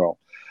attacking role.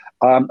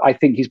 I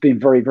think he's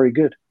been very, very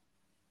good.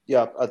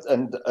 Yeah,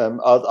 and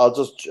I'll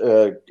just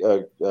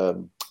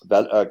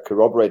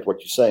corroborate what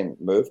you're saying,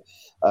 Merv.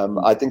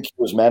 I think he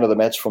was man of the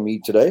match for me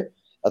today.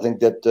 I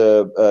think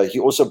that he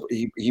also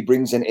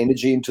brings an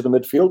energy into the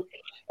midfield,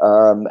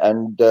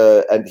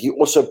 and he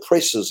also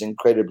presses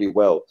incredibly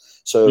well.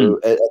 So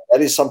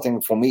that is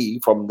something for me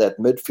from that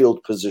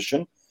midfield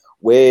position,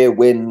 where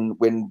when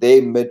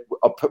their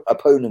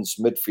opponents'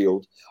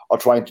 midfield are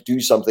trying to do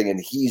something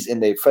and he's in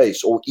their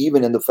face, or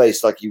even in the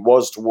face like he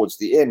was towards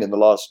the end in the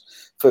last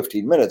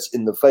 15 minutes,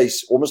 in the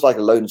face, almost like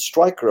a lone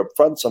striker up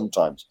front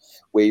sometimes,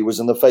 where he was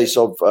in the face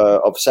of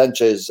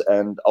Sanchez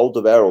and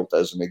Alderweireld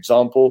as an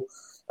example.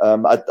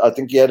 I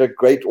think he had a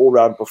great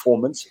all-round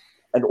performance,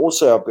 and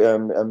also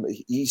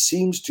he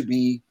seems to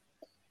be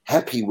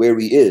happy where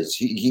he is.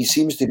 He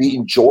seems to be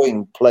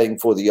enjoying playing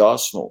for the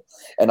Arsenal,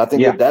 and I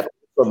think that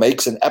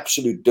makes an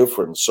absolute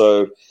difference.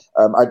 So,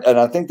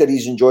 I think that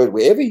he's enjoyed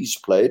wherever he's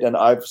played. And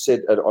I've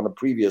said on a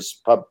previous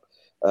pub,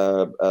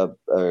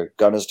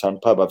 Gunners Town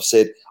pub, I've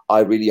said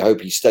I really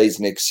hope he stays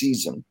next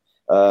season,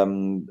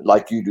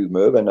 like you do,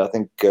 Merv, and I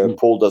think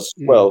Paul does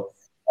as well,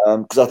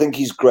 because I think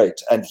he's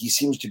great, and he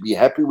seems to be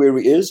happy where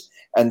he is,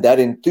 and that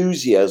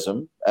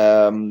enthusiasm.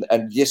 And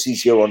yes,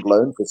 he's here on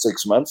loan for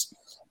 6 months,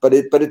 but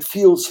it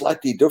feels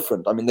slightly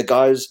different. I mean, the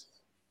guy's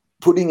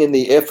putting in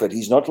the effort.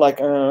 He's not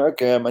like,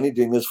 okay, I'm only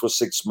doing this for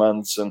 6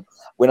 months, and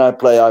when I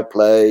play, I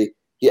play.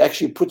 He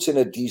actually puts in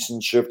a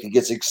decent shift. He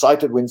gets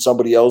excited when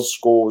somebody else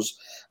scores.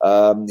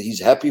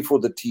 He's happy for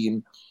the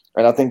team,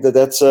 and I think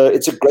it's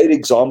a great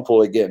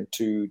example again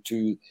to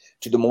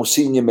the more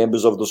senior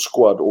members of the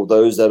squad, or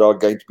those that are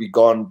going to be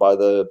gone by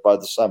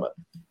the summer.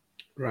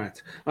 Right,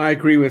 I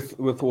agree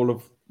with all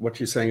of what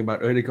you're saying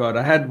about Odegaard.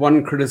 I had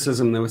one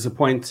criticism. There was a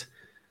point.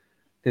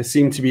 There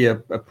seemed to be a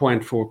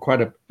point for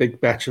quite a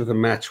big batch of the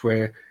match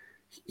where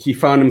he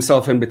found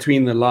himself in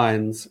between the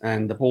lines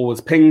and the ball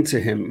was pinged to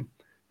him,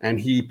 and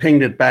he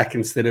pinged it back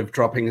instead of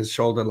dropping his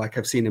shoulder like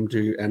I've seen him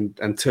do and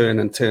turn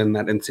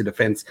that into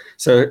defense.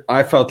 So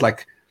I felt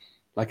like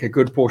a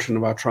good portion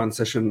of our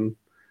transition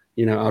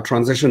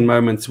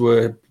moments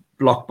were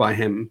blocked by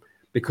him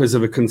because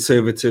of a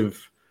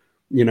conservative,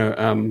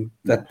 when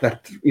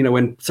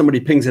somebody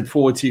pings it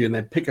forward to you and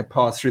they pick a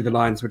pass through the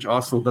lines, which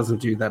Arsenal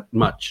doesn't do that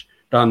much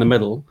down the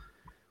middle,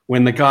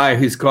 when the guy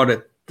who's got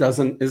it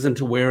isn't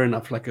aware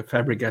enough, like a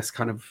Fabregas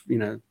kind of,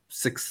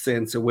 sixth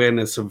sense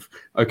awareness of,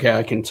 okay,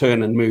 I can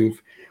turn and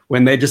move.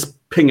 When they just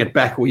ping it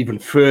back or even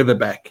further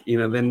back,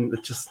 then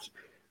it just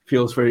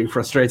feels very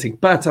frustrating.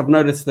 But I've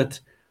noticed that,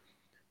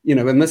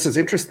 and this is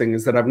interesting,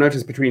 is that I've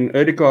noticed between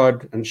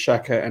Odegaard and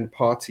Xhaka and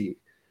Partey,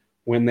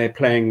 when they're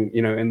playing,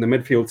 in the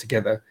midfield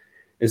together,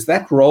 is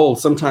that role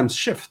sometimes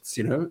shifts,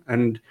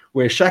 and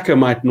where Xhaka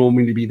might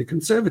normally be the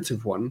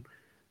conservative one,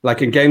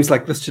 like in games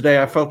like this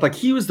today, I felt like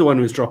he was the one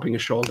who was dropping a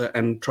shoulder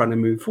and trying to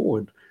move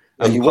forward.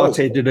 He was.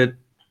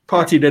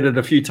 Partey did it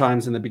a few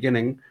times in the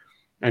beginning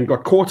and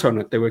got caught on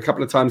it. There were a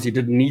couple of times he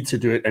didn't need to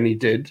do it, and he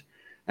did.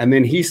 And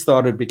then he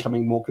started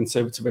becoming more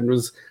conservative, and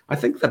I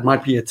think that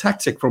might be a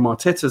tactic from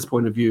Arteta's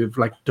point of view of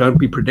like, don't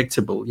be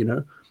predictable,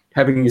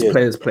 having these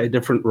players play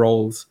different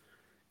roles,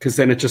 because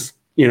then it just,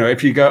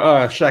 if you go,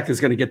 Shaq is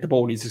going to get the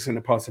ball, he's just going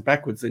to pass it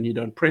backwards, then you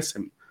don't press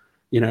him,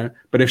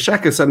 But if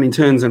Shaq suddenly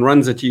turns and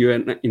runs at you,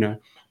 and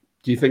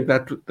do you think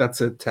that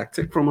that's a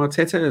tactic from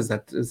Arteta? Is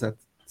that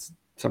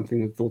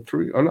something that's thought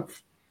through,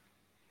 Olaf?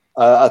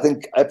 I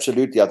think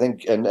absolutely. I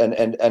think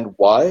and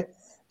why?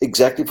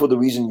 Exactly for the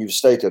reason you've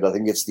stated. I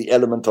think it's the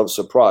element of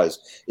surprise.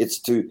 It's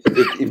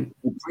if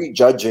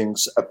prejudging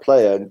a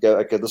player and go,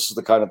 okay, this is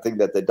the kind of thing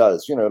that they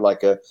does.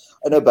 Like an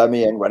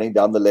Aubameyang running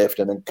down the left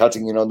and then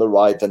cutting in on the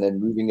right and then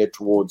moving it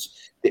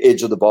towards the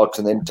edge of the box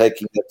and then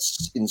taking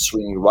that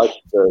in-swing right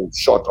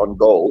shot on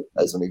goal,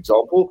 as an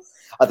example.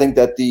 I think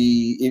that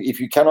if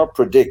you cannot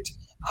predict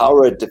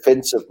how a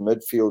defensive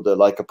midfielder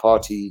like a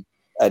Partey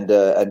and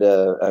a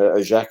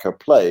Xhaka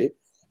play,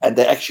 and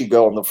they actually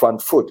go on the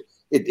front foot,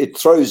 it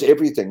throws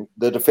everything.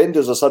 The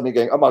defenders are suddenly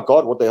going, oh my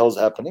God, what the hell's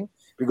happening?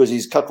 Because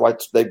he's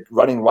they're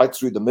running right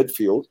through the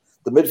midfield.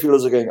 The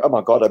midfielders are going, oh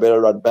my God, I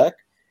better run back.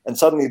 And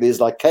suddenly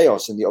there's like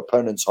chaos in the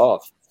opponent's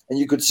half. And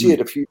you could see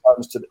it a few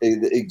times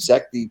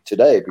exactly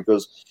today,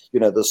 because,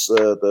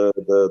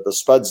 the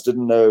Spuds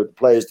the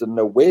players didn't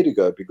know where to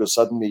go, because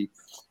suddenly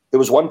there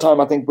was one time,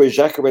 I think, where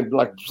Xhaka went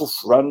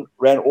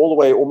ran all the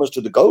way almost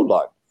to the goal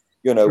line,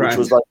 which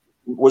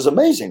was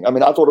amazing. I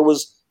mean, I thought it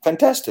was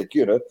fantastic,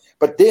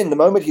 But then the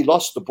moment he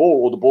lost the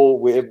ball, or the ball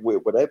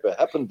whatever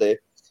happened there,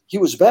 he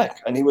was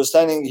back and he was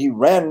standing. He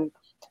ran.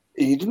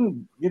 He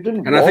didn't.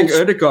 And I think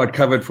Ødegaard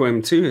covered for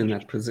him too in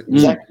that position.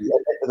 Exactly.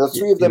 The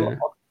three of them are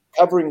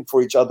covering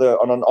for each other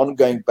on an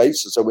ongoing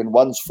basis. So when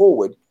one's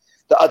forward,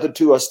 the other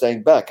two are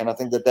staying back. And I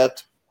think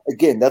that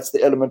again, that's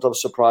the element of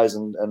surprise,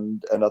 and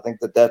I think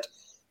that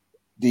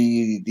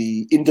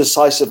the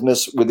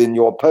indecisiveness within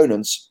your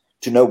opponents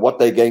to know what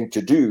they're going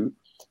to do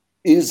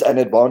is an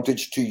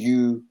advantage to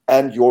you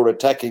and your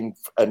attacking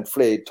and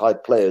flair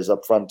type players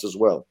up front as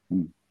well.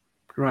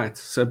 Right.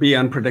 So be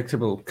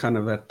unpredictable, kind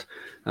of that.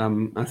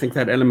 I think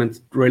that element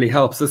really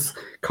helps. This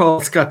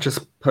Carl Scott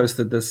just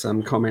posted this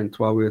comment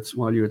while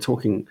you were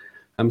talking,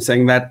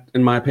 saying that,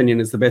 in my opinion,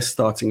 is the best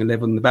starting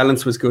 11. The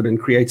balance was good and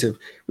creative.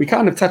 We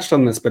kind of touched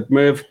on this, but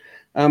Merv,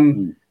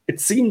 it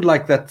seemed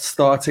like that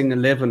starting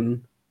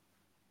 11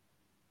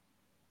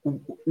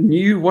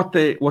 knew what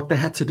they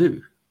had to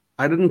do.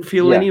 I didn't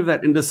feel any of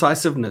that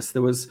indecisiveness.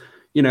 There was,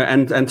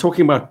 and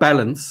talking about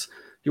balance.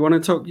 Do you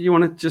want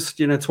to just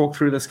talk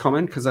through this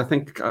comment? Because I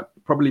think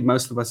probably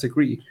most of us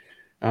agree.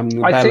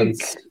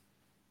 Balance.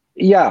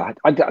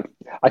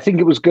 I think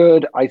it was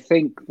good. I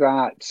think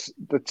that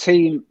the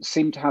team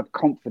seemed to have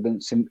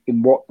confidence in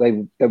what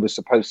they were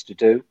supposed to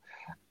do.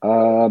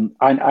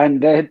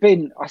 And there had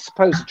been, I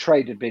suppose, a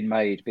trade had been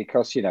made,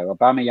 because,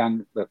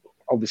 Aubameyang,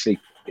 obviously,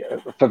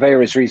 for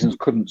various reasons,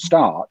 couldn't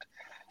start.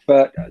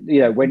 But,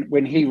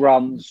 when he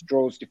runs,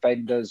 draws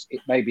defenders,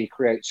 it maybe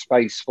creates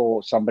space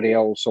for somebody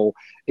else, or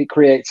it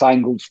creates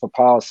angles for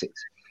passes.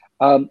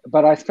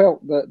 But I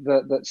felt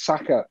that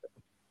Saka,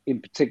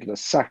 in particular,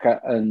 Saka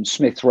and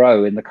Smith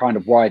Rowe in the kind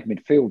of wide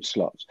midfield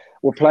slots,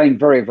 were playing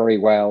very, very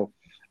well.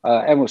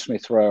 Emil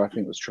Smith Rowe, I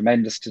think, was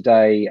tremendous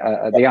today.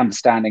 The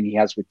understanding he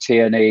has with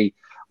Tierney,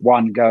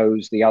 one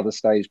goes, the other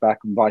stays back,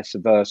 and vice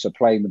versa,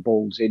 playing the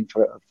balls in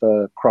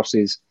for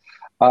crosses.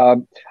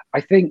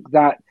 I think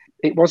that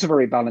it was a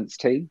very balanced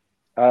team.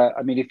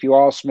 I mean, if you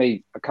asked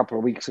me a couple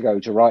of weeks ago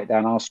to write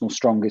down Arsenal's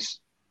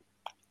strongest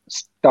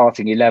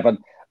starting 11,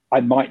 I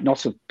might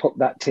not have put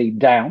that team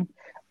down.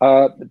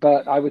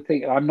 But I would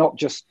think, I'm not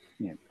just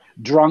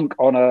drunk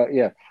on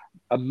a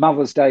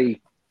Mother's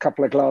Day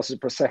couple of glasses of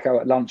Prosecco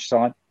at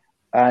lunchtime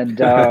and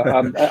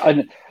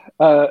a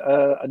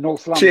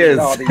North London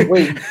derby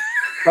win.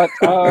 But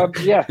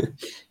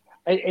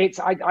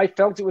I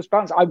felt it was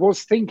balanced. I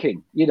was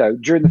thinking,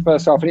 during the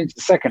first half and into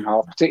the second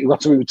half, particularly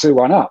once we were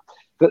 2-1 up,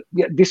 that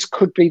this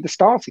could be the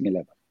starting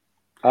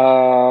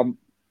 11.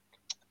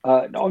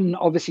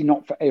 Obviously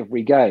not for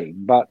every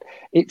game, but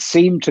it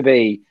seemed to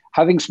be,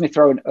 having Smith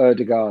Rowe and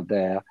Ødegaard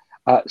there,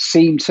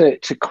 seemed to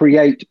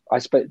create, I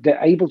suppose, they're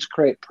able to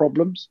create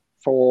problems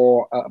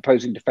for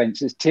opposing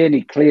defences.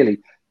 Tierney clearly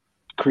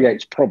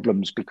creates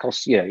problems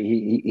because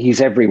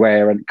he's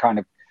everywhere, and kind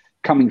of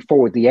coming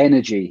forward, the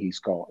energy he's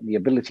got and the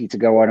ability to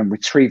go on and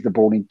retrieve the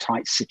ball in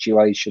tight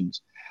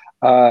situations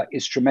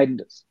is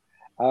tremendous.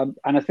 And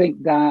I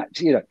think that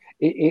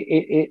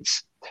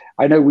it's.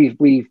 I know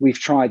we've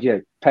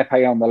tried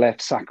Pepe on the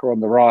left, Saka on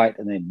the right,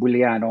 and then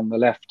Willian on the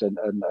left,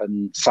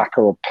 and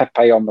Saka or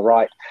Pepe on the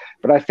right.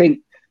 But I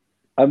think,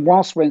 and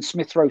whilst when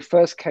Smith Rowe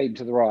first came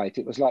to the right,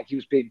 it was like he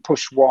was being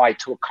pushed wide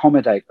to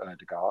accommodate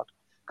Ødegaard,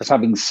 because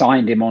having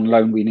signed him on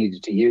loan, we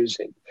needed to use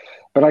him.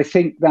 But I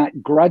think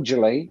that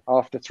gradually,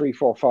 after 3,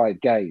 4, 5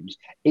 games,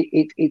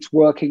 it's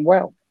working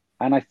well.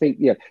 And I think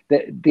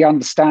the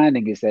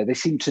understanding is there. They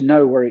seem to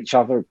know where each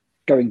other are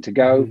going to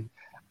go.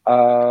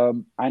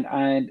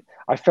 And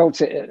I felt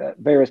it at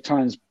various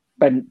times.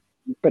 Ben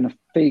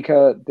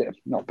Olympiacos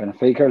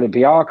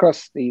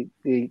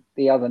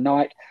the other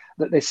night,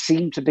 that there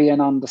seemed to be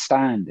an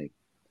understanding.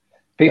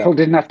 People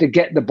didn't have to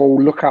get the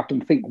ball, look up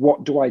and think,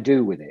 what do I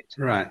do with it?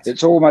 Right.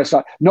 It's almost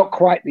like, not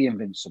quite the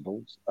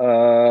Invincibles,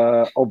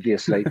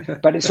 obviously,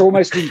 but it's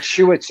almost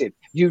intuitive.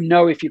 You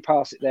know, if you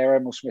pass it there,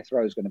 Emil Smith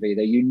Rowe is going to be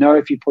there. You know,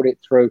 if you put it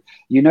through,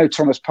 you know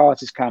Thomas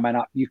Partey's coming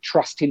up. You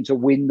trust him to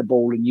win the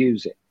ball and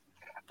use it.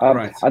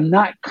 Right. And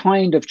that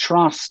kind of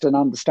trust and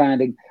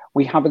understanding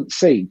we haven't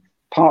seen,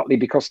 partly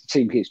because the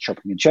team keeps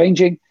chopping and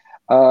changing,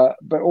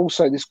 but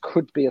also this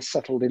could be a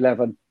settled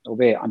 11,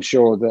 albeit I'm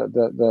sure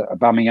that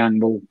Aubameyang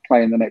will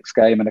play in the next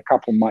game and a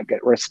couple might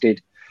get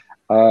rested,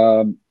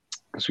 because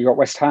we've got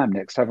West Ham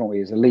next, haven't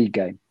we? It's a league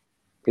game.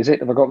 Is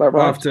it? Have I got that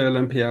right? After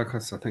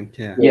Olympiacos, I think,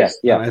 yeah.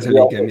 Yeah. As a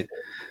league game.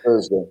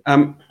 Thursday.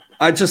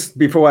 I just,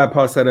 before I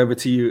pass that over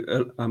to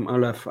you,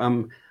 Olaf,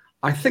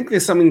 I think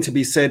there's something to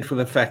be said for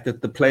the fact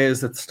that the players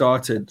that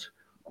started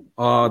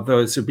are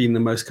those who've been the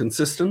most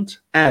consistent,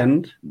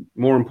 and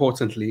more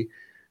importantly,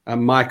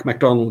 Mike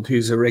McDonald,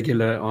 who's a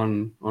regular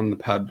on the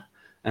pub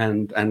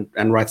and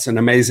writes an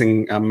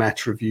amazing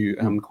match review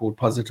called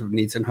Positive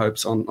Needs and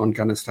Hopes on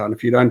Gunners Town.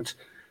 If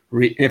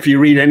you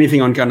read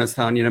anything on Gunners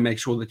Town, make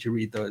sure that you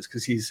read those,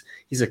 because he's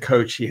a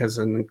coach. He has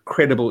an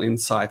incredible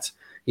insight.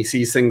 He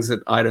sees things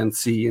that I don't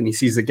see, and he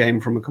sees the game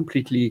from a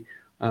completely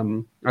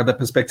other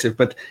perspective.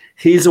 But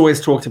he's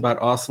always talked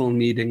about Arsenal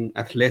needing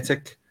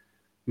athletic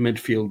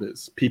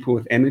midfielders, people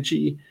with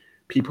energy,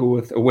 people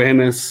with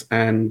awareness,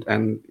 and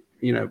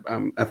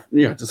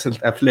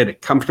just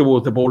athletic, comfortable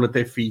with the ball at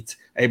their feet,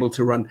 able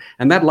to run.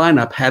 And that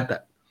lineup had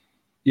that.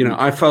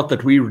 I felt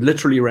that we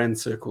literally ran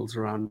circles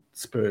around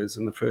Spurs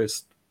in the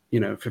first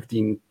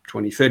 15,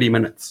 20, 30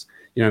 minutes.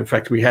 In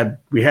fact, we had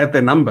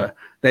their number.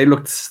 They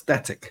looked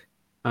static,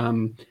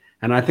 and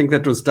I think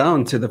that was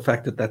down to the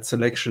fact that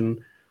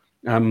selection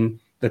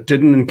that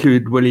didn't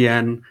include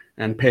Willian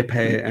and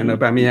Pepe and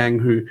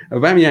Aubameyang, who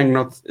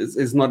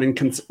is not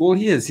inconsistent. Well,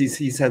 he is.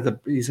 He's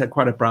had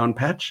quite a brown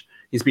patch.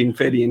 He's been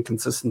fairly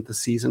inconsistent this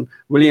season.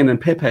 Willian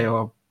and Pepe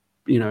are,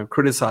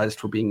 criticized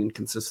for being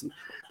inconsistent.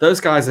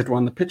 Those guys that were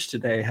on the pitch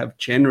today have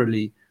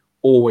generally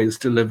always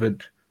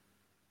delivered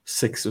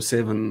 6 or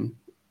 7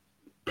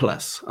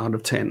 plus out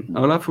of 10.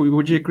 Olaf,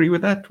 would you agree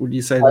with that? Would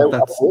you say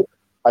that's?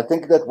 I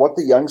think that what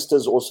the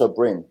youngsters also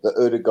bring, the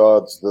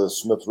Odegaards, the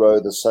Smith Rowe,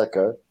 the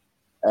Saka,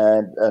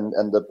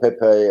 and the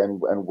Pepe and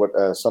what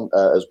some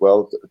as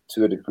well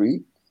to a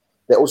degree,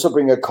 they also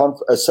bring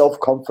a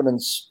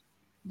self-confidence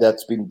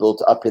that's been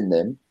built up in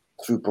them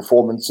through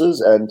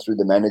performances and through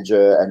the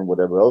manager and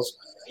whatever else.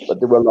 But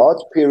there were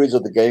large periods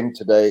of the game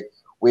today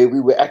where we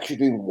were actually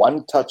doing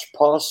one-touch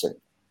passing,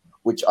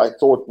 which I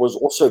thought was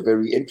also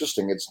very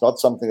interesting. It's not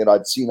something that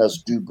I'd seen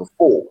us do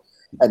before.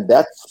 And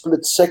that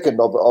split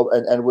second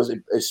and was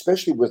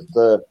especially with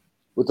the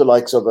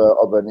likes of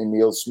an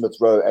Emil Smith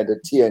Rowe and a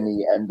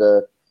Tierney and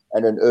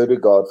an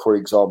Odegaard, for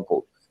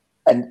example,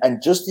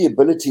 and just the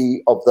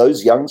ability of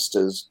those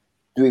youngsters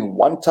doing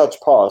one-touch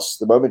pass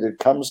the moment it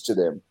comes to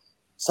them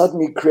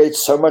suddenly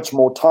creates so much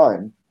more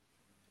time,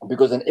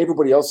 because then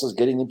everybody else is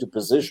getting into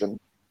position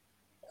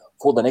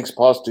for the next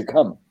pass to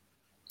come.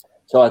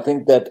 So I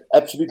think that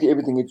absolutely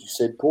everything that you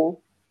said,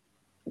 Paul.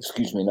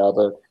 Excuse me, now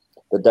the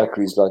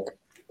daiquiri's like.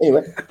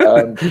 Anyway,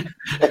 do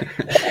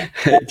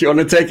you want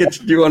to take it?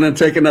 Do you want to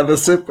take another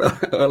sip?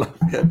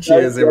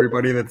 Cheers,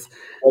 everybody that's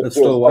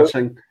still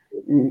watching.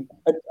 And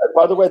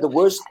by the way, there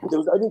was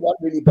only one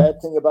really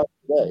bad thing about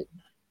today.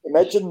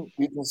 Imagine,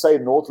 we can say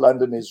North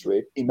London is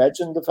red.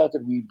 Imagine the fact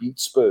that we beat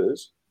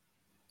Spurs,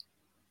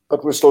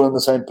 but we're still in the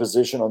same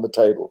position on the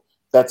table.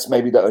 That's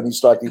maybe the only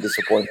slightly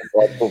disappointing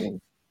part for me.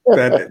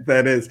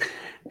 That is.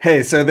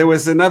 Hey, so there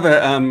was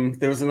another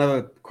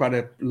quite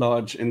a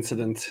large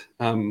incident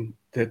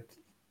that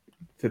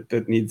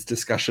needs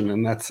discussion,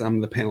 and that's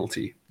the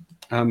penalty.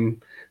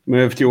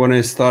 Merv, do you want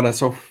to start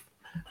us off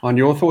on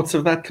your thoughts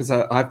of that? Because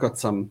I've got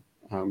some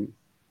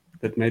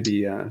that may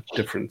be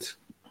different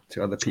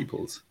to other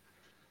people's.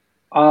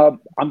 I'm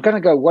going to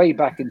go way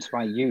back into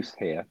my youth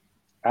here.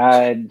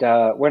 And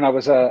when I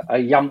was a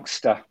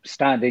youngster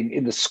standing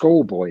in the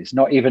schoolboys,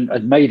 not even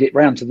had made it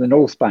round to the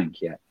North Bank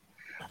yet.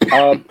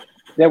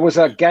 There was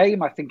a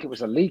game, I think it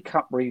was a League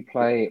Cup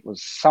replay. It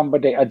was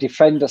a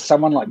defender,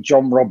 someone like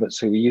John Roberts,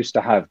 who we used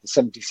to have, the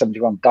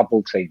 70-71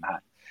 double team had.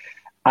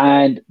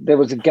 And there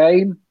was a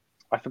game,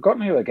 I've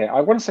forgotten who again.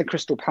 I want to say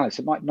Crystal Palace.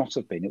 It might not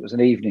have been. It was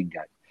an evening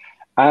game.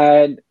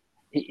 And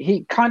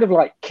he kind of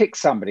like kicked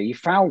somebody. He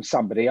fouled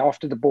somebody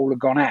after the ball had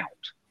gone out.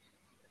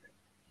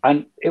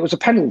 And it was a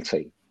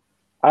penalty.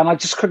 And I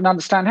just couldn't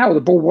understand how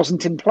the ball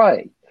wasn't in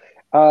play.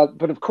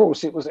 But of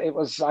course, it was.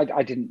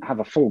 I didn't have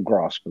a full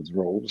grasp of the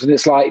rules, and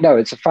it's like, no,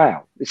 it's a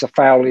foul. It's a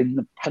foul in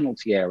the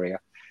penalty area.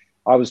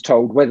 I was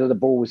told whether the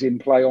ball was in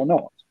play or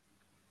not.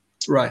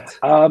 Right.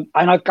 And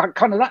I got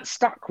kind of that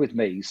stuck with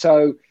me.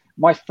 So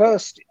my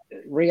first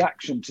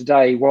reaction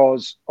today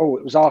was,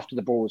 it was after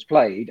the ball was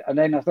played, and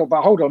then I thought,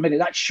 but hold on a minute,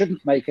 that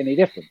shouldn't make any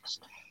difference.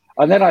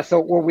 And then I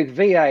thought, well, with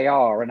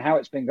VAR and how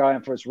it's been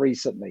going for us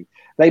recently,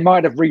 they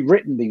might have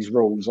rewritten these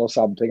rules or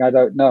something. I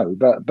don't know.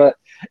 But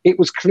it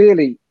was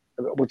clearly,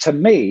 well, to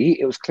me,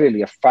 it was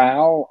clearly a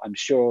foul. I'm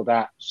sure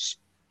that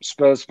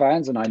Spurs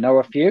fans, and I know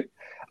a few,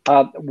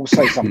 will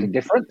say something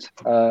different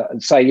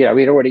and say, he'd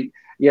already,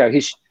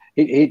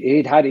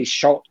 he'd had his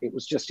shot. It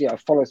was just,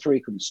 follow through.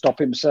 He couldn't stop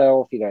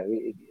himself,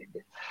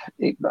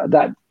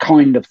 that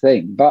kind of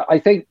thing. But I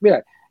think,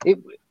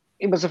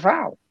 it was a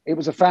foul. It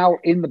was a foul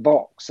in the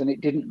box, and it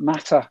didn't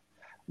matter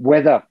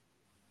whether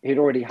he'd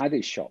already had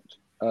his shot,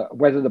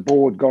 whether the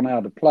ball had gone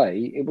out of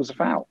play. It was a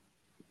foul.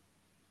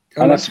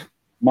 And that's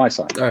my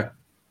side.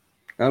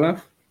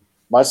 Olaf?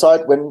 My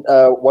side, when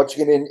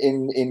watching it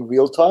in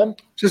real time?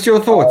 Just your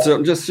thoughts,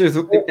 just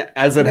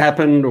as it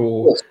happened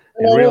or yes.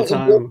 in real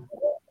time?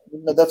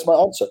 No, that's my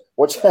answer.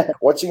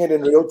 Watching it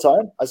in real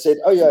time, I said,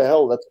 oh, yeah,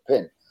 hell, that's a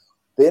pen.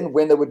 Then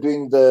when they were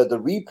doing the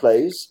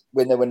replays,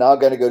 when they were now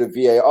going to go to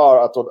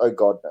VAR, I thought, oh,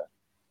 God, no.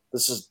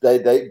 This is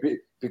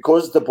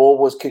because the ball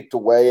was kicked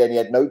away and he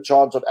had no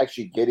chance of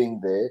actually getting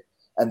there,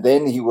 and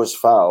then he was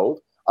fouled.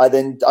 I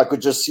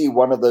could just see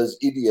one of those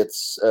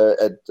idiots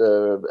at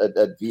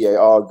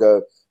VAR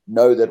go,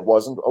 no, that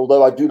wasn't.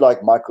 Although I do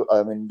like Michael,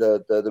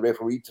 the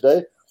referee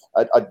today.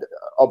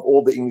 Of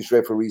all the English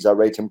referees, I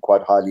rate him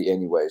quite highly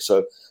anyway.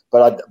 So,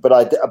 but I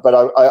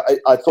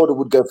thought it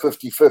would go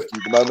 50-50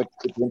 the moment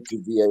it went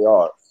to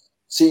VAR.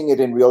 Seeing it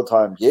in real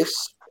time, yes,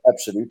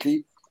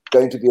 absolutely.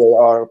 Going to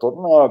VAR, I thought,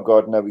 oh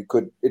God, no,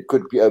 it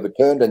could be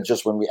overturned, and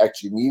just when we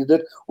actually needed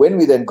it. When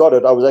we then got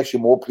it, I was actually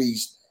more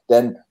pleased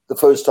than the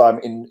first time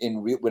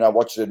when I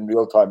watched it in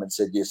real time and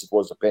said, yes, it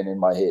was a pen in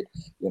my head,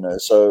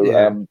 So,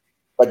 yeah.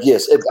 But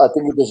yes, I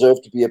think it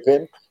deserved to be a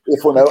pen,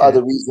 if for no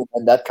other reason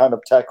than that kind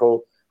of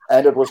tackle,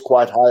 and it was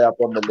quite high up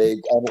on the leg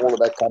and all of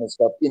that kind of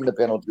stuff in the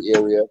penalty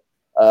area.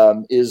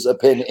 Is a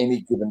pen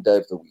any given day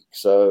of the week.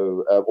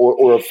 So,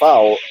 or a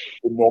foul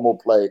in normal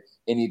play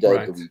any day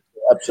of the week.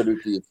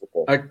 Absolutely, it's a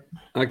pen.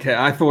 Okay,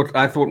 I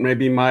thought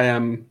maybe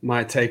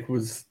my take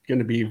was going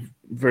to be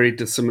very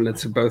dissimilar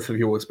to both of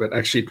yours, but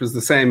actually it was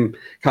the same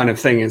kind of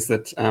thing. Is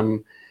that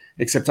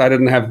except I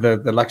didn't have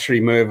the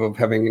luxury move of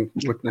having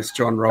witnessed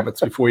John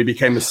Roberts before he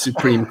became a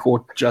Supreme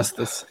Court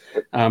justice.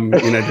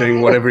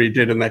 Doing whatever he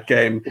did in that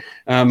game.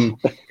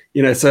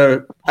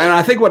 So, and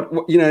I think what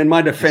in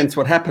my defense,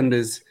 what happened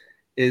is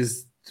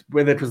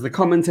whether it was the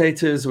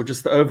commentators or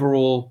just the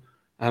overall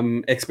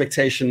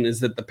expectation is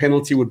that the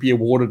penalty would be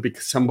awarded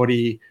because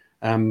somebody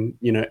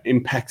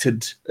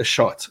impacted a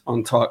shot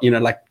on top,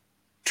 like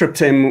tripped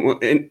him,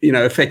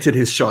 affected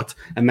his shot,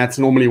 and that's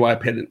normally why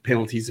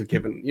penalties are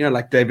given.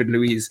 Like David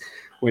Luiz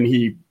when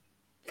he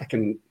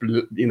fucking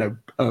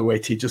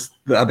he just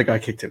the other guy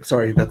kicked him.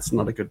 Sorry, that's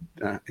not a good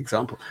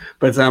example,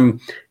 but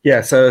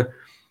so.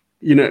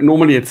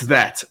 Normally it's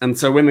that. And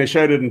so when they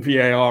showed it in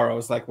VAR, I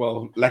was like,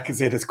 well,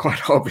 Lacazette has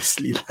quite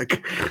obviously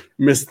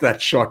missed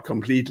that shot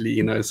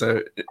completely,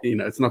 so,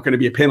 it's not going to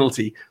be a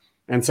penalty.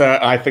 And so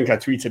I think I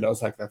tweeted, I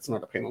was like, that's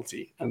not a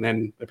penalty. And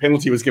then the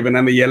penalty was given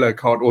and the yellow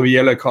card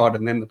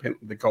and then the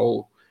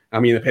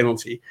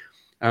penalty.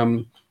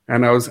 And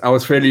I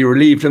was fairly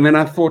relieved. And then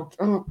I thought,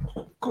 oh,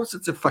 of course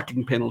it's a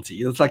fucking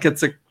penalty. It's like,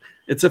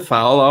 it's a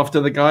foul after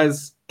the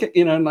guys,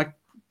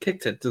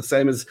 kicked it, the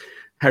same as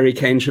Harry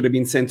Kane should have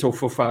been sent off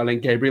for fouling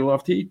Gabriel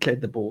after he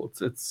cleared the ball.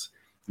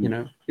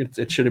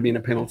 It should have been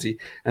a penalty.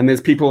 And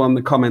there's people on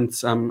the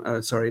comments.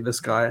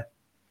 This guy,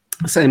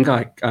 same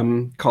guy,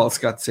 Carl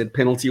Scott said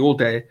penalty all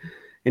day.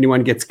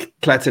 Anyone gets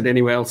clattered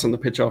anywhere else on the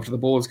pitch after the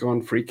ball is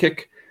gone, free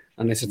kick,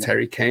 unless it's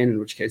Harry Kane, in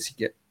which case you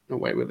get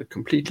away with it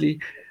completely.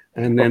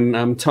 And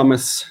then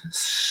Thomas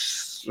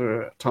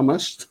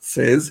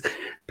says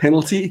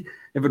penalty.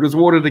 If it was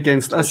awarded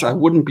against us, I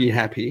wouldn't be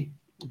happy.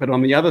 But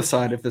on the other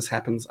side, if this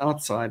happens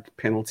outside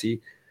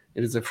penalty,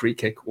 it is a free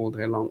kick all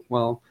day long.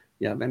 Well,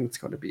 yeah, then it's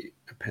got to be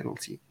a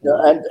penalty. Yeah,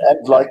 and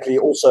likely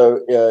also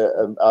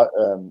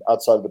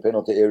outside of the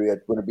penalty area,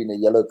 it would have been a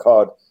yellow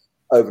card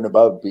over and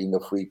above being a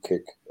free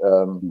kick.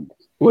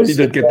 Well, he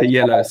did get the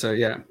yellow, so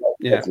yeah.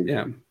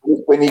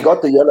 When he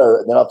got the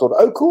yellow, then I thought,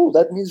 oh, cool,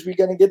 that means we're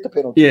going to get the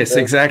penalty. Yes,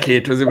 exactly.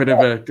 It was a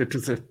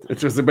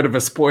bit of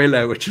a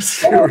spoiler, which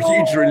is a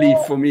huge relief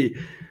for me.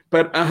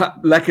 But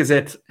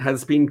Lacazette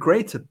has been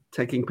great at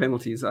taking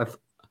penalties.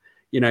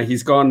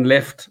 He's gone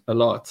left a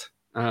lot,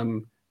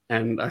 and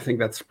I think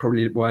that's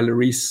probably why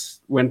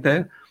Lloris went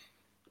there.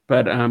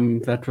 But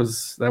that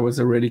was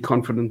a really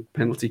confident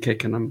penalty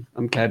kick, and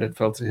I'm glad it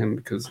fell to him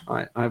because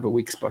I have a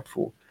weak spot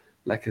for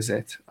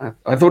Lacazette.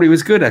 I thought he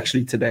was good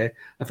actually today.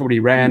 I thought he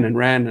ran,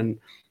 and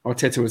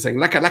Arteta was saying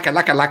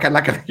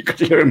Laka. You could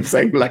hear him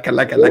saying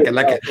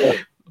Laka.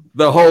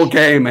 The whole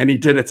game, and he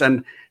did it.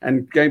 And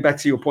going back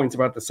to your point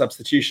about the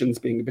substitutions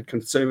being a bit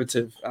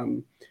conservative,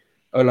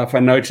 Olaf, I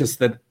noticed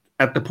that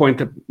at the point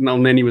that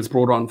Elneny was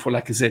brought on for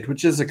Lacazette,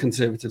 which is a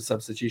conservative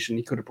substitution,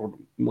 he could have brought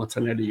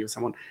Martinelli or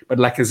someone, but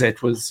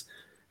Lacazette was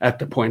at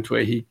the point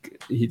where he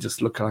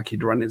just looked like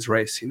he'd run his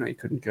race. He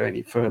couldn't go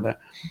any further.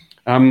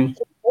 Talk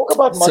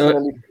about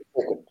Martinelli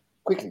for a second,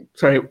 quickly.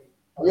 Sorry.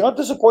 You're not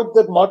disappointed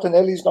that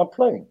Martinelli's not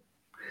playing?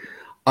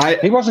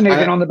 He wasn't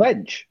even on the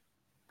bench.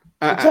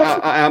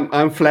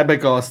 I'm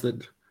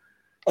flabbergasted,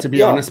 to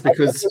be honest,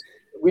 because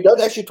we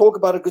don't actually talk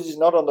about it because he's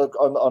not on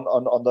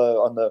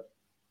the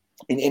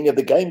in any of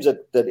the games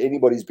that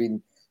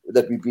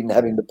we've been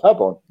having the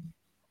pub on.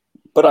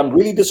 But I'm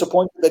really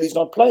disappointed that he's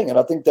not playing, and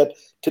I think that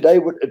today,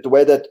 the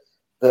way that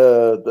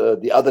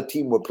the other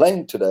team were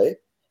playing today,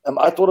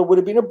 I thought it would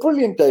have been a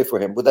brilliant day for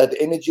him with that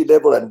energy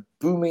level and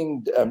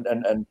booming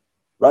and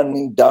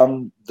running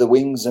down the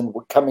wings and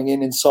coming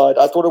inside.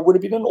 I thought it would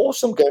have been an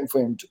awesome game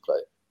for him to play.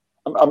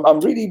 I'm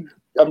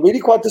really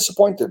quite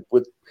disappointed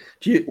with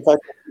the fact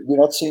that we're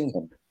not seeing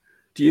him.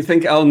 Do you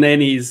think El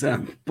Neni's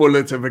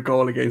bullet of a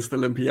goal against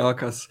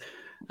Olympiacos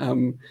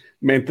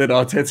meant that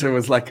Arteta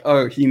was like,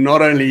 oh, he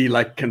not only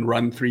like can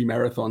run 3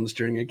 marathons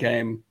during a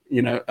game,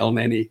 El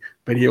Neni,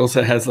 but he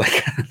also has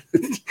like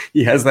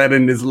he has that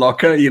in his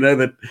locker,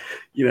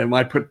 that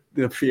might put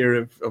the fear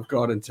of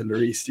God into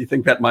Lloris. Do you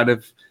think that might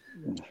have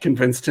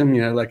convinced him,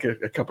 like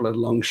a couple of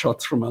long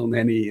shots from El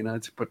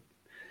Neni, to put,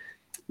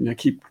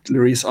 keep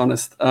Lloris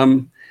honest?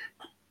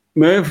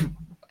 Merv,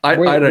 I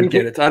don't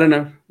get it. I don't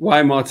know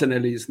why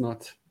Martinelli's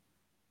not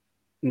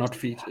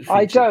featured.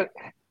 I don't.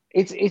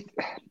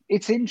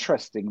 It's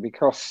interesting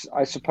because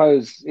I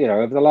suppose,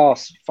 over the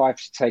last 5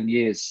 to 10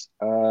 years,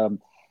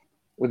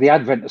 with the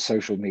advent of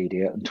social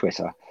media and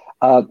Twitter,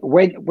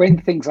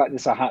 when things like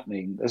this are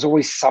happening, there's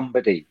always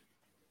somebody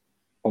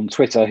on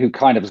Twitter who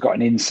kind of has got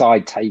an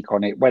inside take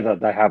on it, whether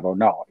they have or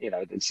not.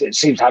 It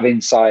seems to have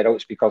inside. Oh,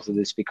 it's because of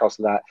this, because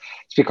of that.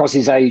 It's because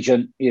his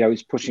agent,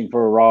 is pushing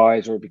for a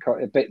rise, or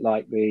because a bit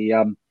like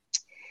the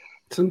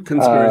some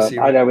conspiracy.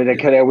 I know with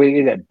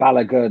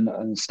Balogun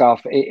and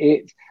stuff.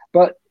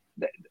 But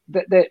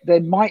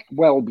there might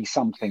well be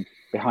something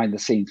behind the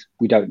scenes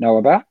we don't know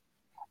about.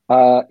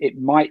 It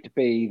might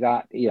be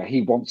that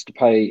he wants to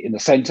play in the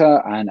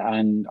centre,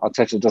 and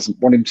Arteta doesn't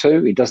want him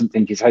to. He doesn't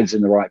think his head's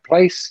in the right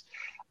place.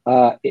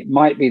 It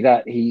might be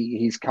that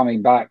he's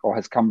coming back or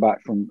has come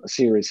back from a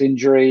serious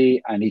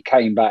injury, and he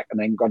came back and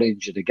then got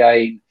injured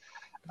again,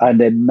 and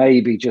then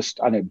maybe just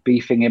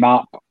beefing him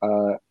up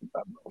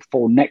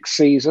for next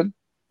season,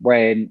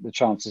 when the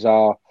chances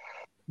are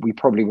we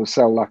probably will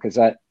sell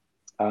Lacazette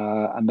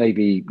and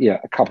maybe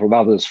a couple of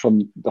others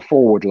from the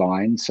forward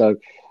line. So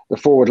the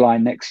forward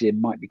line next year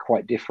might be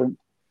quite different.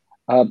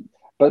 But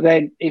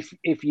then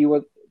if you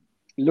were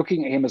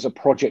looking at him as a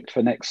project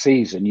for next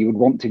season, you would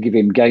want to give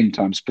him game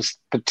time,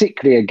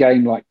 particularly a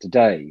game like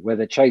today where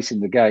they're chasing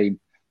the game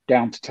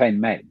down to 10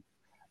 men.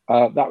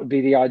 That would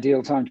be the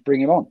ideal time to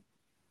bring him on.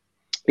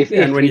 If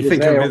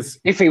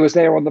he was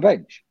there on the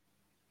bench.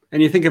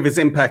 And you think of his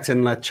impact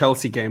in that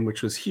Chelsea game,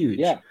 which was huge.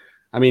 Yeah.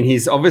 I mean,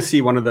 he's obviously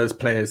one of those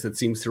players that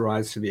seems to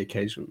rise to the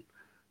occasion,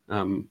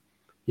 and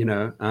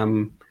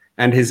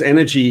his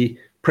energy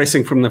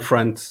pressing from the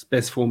front,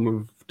 best form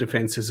of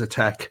defense is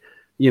attack.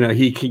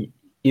 He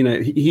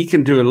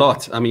can do a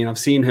lot. I mean, I've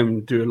seen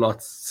him do a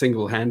lot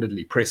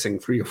single-handedly, pressing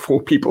 3 or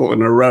 4 people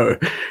in a row,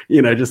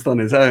 just on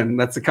his own.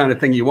 That's the kind of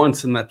thing you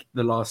want in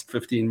the last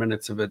 15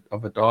 minutes of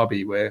a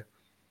derby where,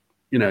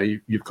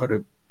 you've got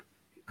to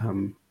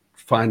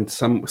find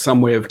some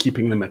way of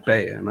keeping them at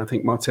bay. And I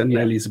think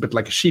Martinelli is a bit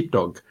like a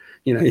sheepdog.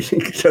 He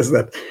does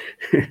that.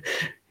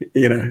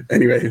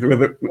 Anyway,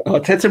 with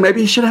Arteta,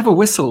 maybe he should have a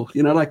whistle,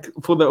 like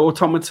for the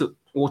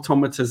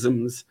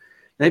automatisms.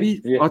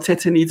 Maybe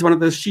Arteta needs one of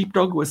those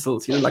sheepdog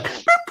whistles, like,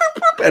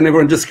 and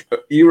everyone just,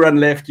 you run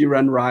left, you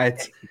run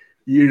right,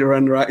 you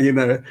run right,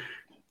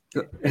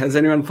 Has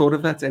anyone thought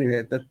of that?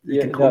 Anyway, that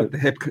you can call it the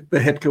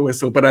Hepka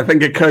whistle. But I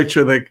think a coach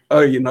with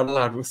you're not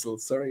allowed whistle.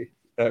 Sorry.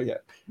 Oh, yeah.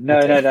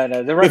 No.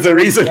 The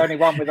referee is the only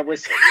one with a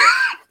whistle.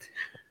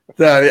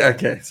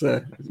 Okay,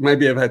 so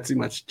maybe I've had too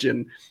much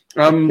gin.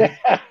 All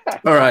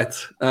right.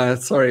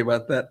 Sorry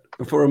about that.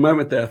 For a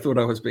moment there, I thought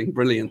I was being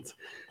brilliant.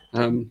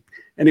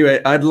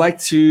 Anyway, I'd like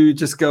to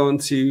just go on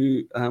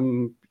to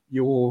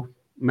your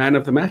man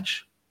of the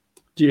match.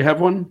 Do you have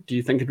one? Do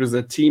you think it was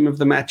a team of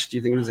the match? Do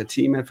you think it was a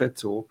team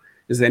effort? Or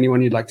is there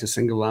anyone you'd like to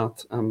single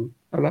out?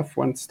 Olaf,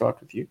 why don't start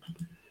with you?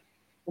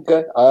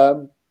 Okay.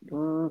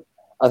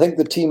 I think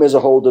the team as a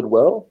whole did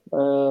well.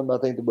 I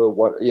think there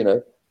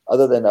were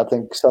other than I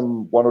think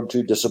one or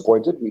two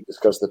disappointed. We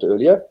discussed it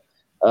earlier.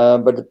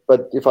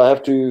 But if I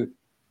have to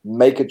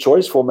make a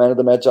choice for man of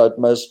the match, I'd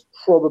most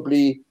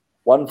probably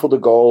 1 for the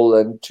goal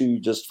and 2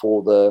 just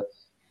for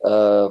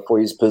for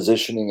his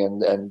positioning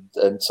and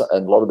a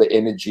lot of the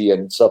energy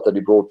and stuff that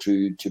he brought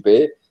to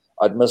bear.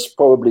 I'd must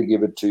probably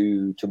give it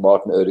to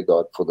Martin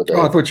Odegaard for the day.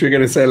 Oh, I thought you were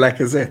going to say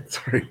Lacazette.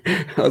 Sorry,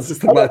 I was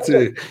just about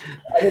to.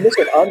 I mean,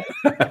 listen,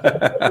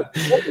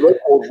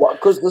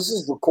 because this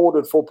is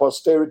recorded for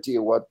posterity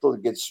or what till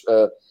it gets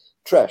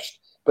trashed.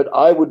 But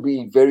I would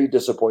be very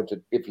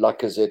disappointed if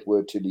Lacazette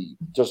were to leave.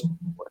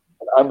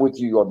 I'm with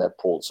you on that,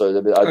 Paul. So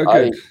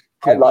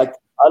I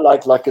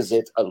like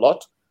Lacazette a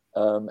lot,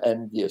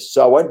 and yes,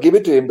 so I won't give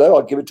it to him though.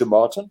 I'll give it to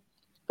Martin.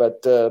 But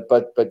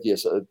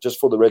yes, just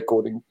for the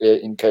recording,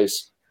 in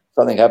case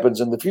something happens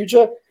in the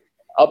future,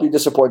 I'll be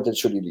disappointed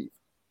should he leave.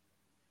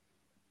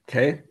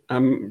 Okay,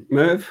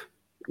 Merv,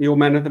 your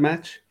man of the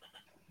match.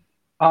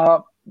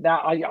 now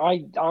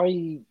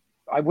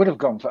I would have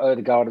gone for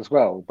Ødegaard as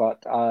well,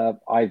 but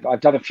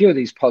I've done a few of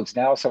these pods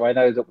now, so I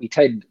know that we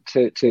tend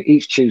to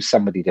each choose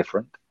somebody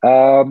different.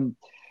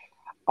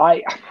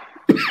 I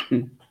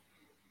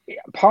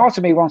part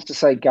of me wants to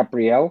say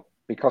Gabriel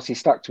because he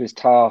stuck to his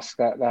task.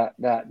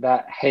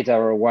 That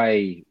header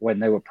away when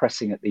they were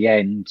pressing at the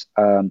end.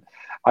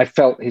 I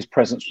felt his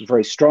presence was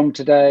very strong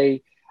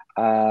today,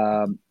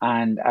 and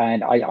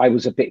I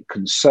was a bit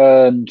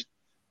concerned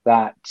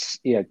that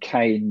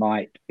Kane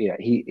might,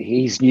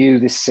 he's new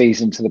this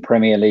season to the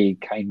Premier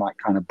League. Kane might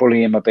kind of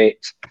bully him a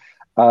bit,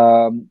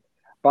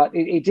 but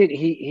it did.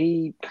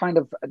 He kind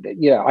of,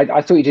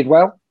 I thought he did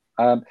well.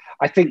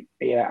 I think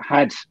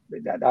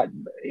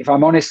if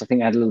I'm honest, I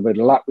think I had a little bit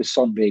of luck with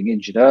Son being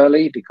injured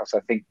early because I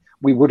think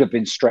we would have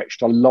been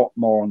stretched a lot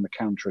more on the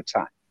counter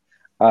attack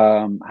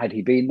had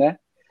he been there.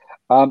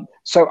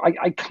 So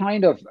I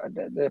kind of,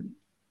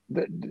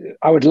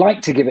 I would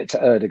like to give it to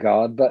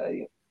Ødegaard, but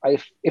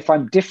if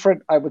I'm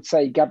different, I would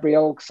say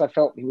Gabriel because I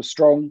felt he was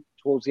strong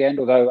towards the end,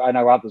 although I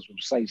know others will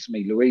say to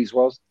me Luiz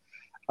was.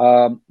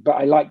 But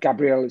I like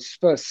Gabriel, his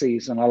first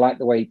season. I like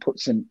the way he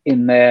puts him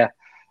in there.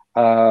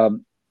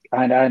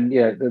 And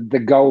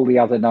the goal the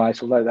other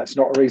night, although that's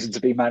not a reason to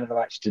be man of the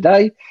match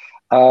today,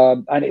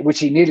 which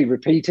he nearly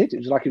repeated. It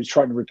was like he was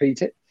trying to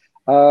repeat it.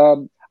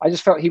 I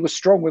just felt he was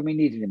strong when we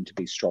needed him to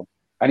be strong.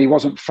 And he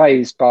wasn't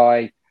fazed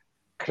by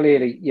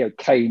clearly,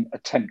 Kane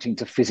attempting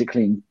to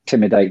physically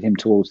intimidate him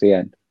towards the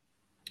end.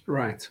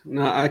 Right.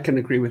 No, I can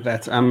agree with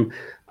that.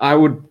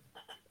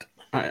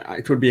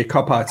 It would be a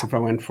cop out if I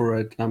went for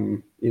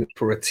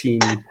a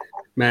team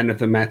man of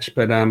the match,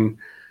 but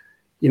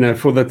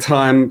for the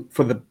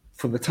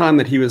time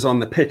that he was on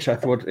the pitch, I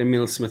thought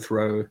Emile Smith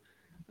Rowe,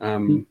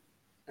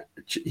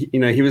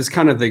 he was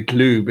kind of the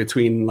glue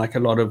between like a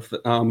lot of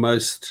our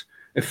most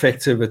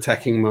effective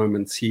attacking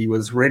moments. He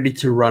was ready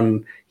to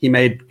run. He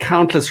made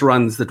countless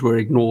runs that were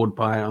ignored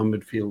by our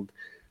midfield.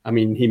 I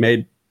mean, he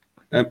made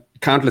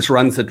countless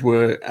runs that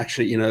were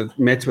actually,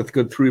 met with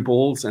good through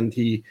balls, and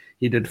he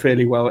did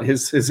fairly well.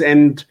 His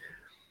end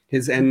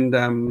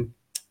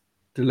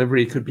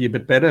delivery could be a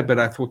bit better, but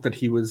I thought that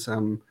he was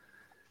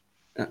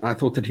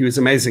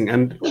amazing.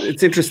 And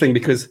it's interesting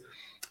because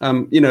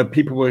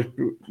people were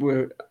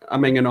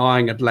umming and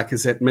ahhing at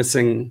Lacazette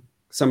missing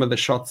some of the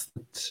shots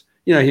that,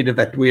 he did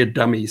that weird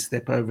dummy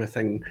step over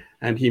thing,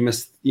 and he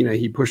missed,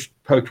 he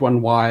poked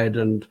one wide,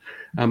 and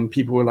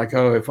people were like,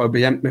 oh, if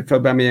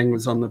Aubameyang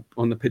was on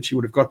the pitch, he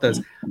would have got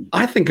those.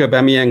 I think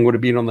Aubameyang would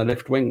have been on the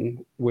left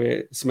wing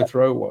where Smith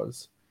Rowe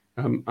was.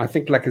 I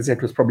think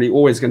Lacazette was probably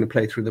always going to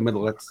play through the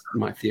middle. That's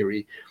my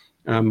theory.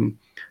 In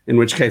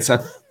which case, I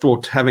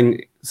thought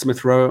having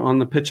Smith Rowe on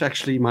the pitch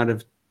actually might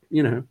have,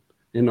 in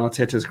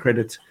Arteta's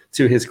credit,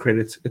 to his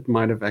credit, it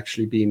might have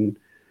actually been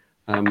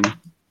a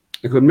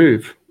good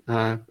move.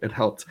 It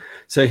helped.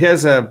 So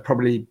here's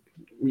probably,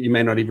 you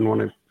may not even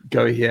want to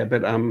go here,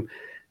 but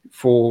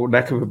for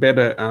lack of a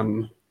better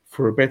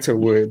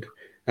word,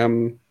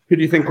 who do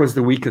you think was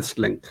the weakest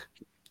link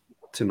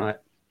tonight,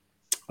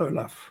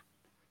 Olaf?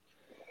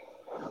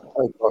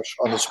 Oh gosh,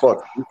 on the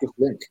spot, weakest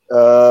link.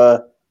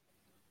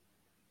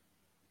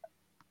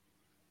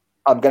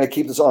 I'm going to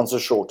keep this answer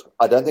short.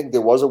 I don't think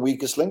there was a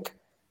weakest link.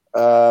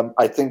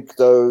 I think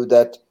though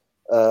that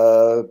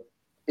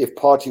if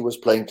Partey was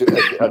playing to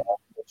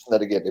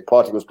that again, if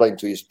Partey was playing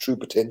to his true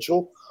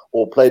potential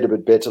or played a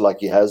bit better like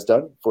he has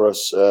done for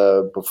us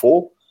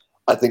before,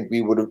 I think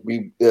we would have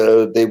been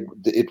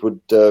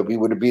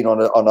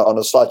on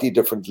a slightly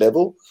different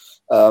level,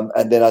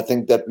 and then I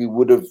think that we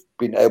would have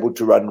been able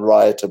to run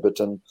riot a bit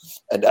and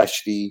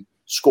actually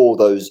score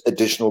those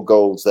additional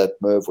goals that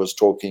Merv was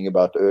talking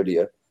about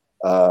earlier,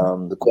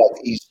 quite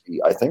easily,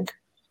 I think.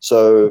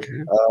 So.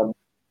 Okay.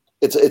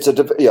 I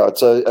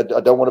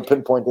don't want to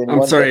pinpoint anyone.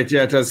 I'm sorry.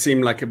 Yeah, it does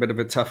seem like a bit of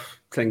a tough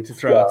thing to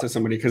throw out to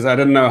somebody because I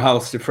don't know how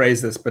else to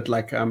phrase this. But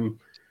like, there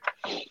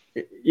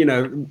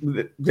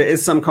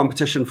is some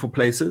competition for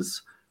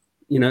places,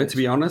 to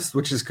be honest,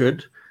 which is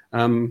good.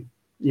 Mourinho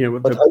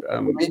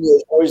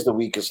is always the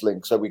weakest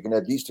link, so we can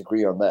at least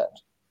agree on that.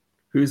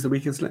 Who's the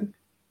weakest link?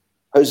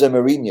 Jose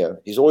Mourinho.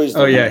 He's always.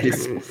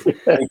 He's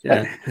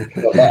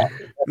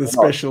the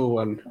special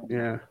one.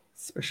 Yeah.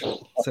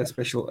 Special, so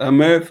special.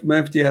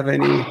 Merv, do you have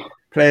any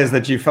players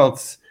that you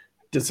felt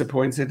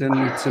disappointed in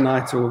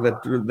tonight, or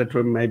that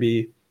were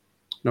maybe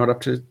not up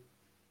to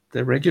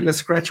the regular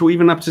scratch, or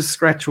even up to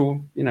scratch,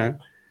 or No.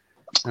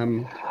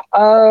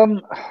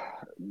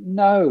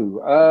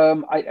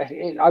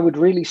 I would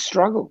really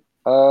struggle.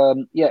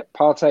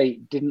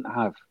 Partey didn't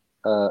have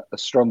a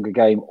stronger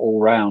game all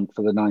round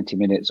for the 90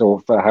 minutes,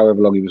 or for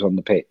however long he was on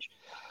the pitch.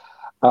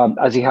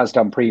 As he has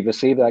done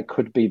previously. That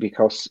could be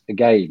because,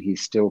 again,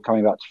 he's still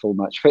coming back to full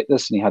match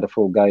fitness, and he had a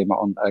full game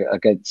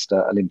against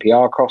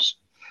Olympiacos.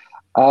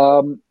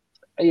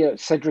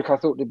 Cedric, I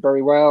thought, did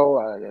very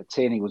well.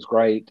 Tierney was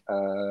great.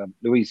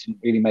 Luiz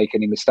didn't really make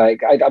any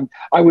mistake.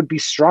 I would be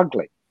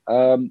struggling.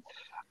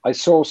 I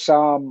saw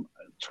some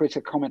Twitter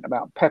comment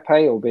about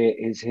Pepe, albeit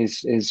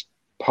his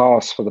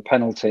pass for the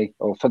penalty,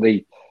 or for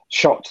the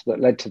shot that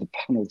led to the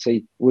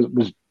penalty,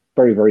 was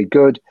very, very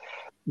good.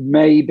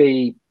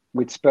 Maybe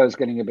with Spurs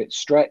getting a bit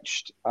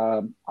stretched,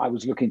 I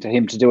was looking to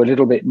him to do a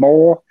little bit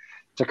more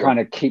to kind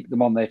of keep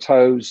them on their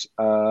toes.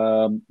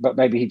 But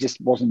maybe he just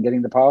wasn't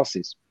getting the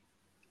passes.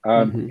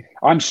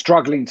 I'm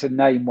struggling to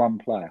name one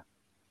player.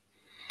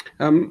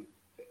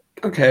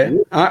 Okay.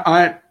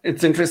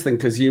 It's interesting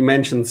because you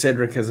mentioned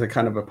Cedric as a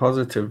kind of a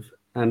positive,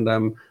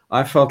 and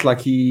I felt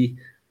like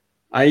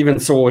I even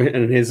saw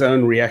in his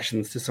own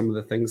reactions to some of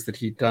the things that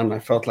he'd done, I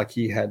felt like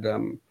he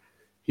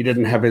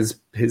didn't have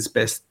his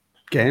best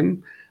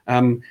game.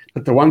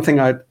 But the one thing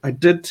I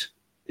did,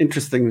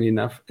 interestingly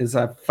enough, is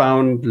I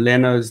found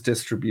Leno's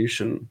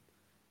distribution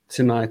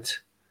tonight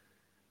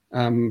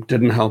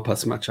didn't help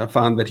us much. I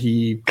found that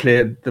he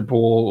cleared the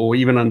ball, or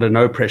even under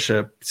no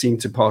pressure,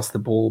 seemed to pass the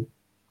ball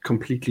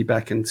completely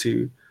back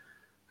into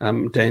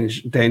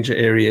danger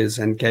areas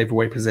and gave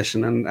away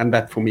possession. And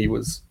that for me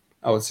was,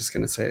 I was just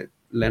going to say,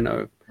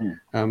 Leno,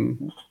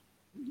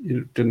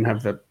 you didn't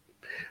have the.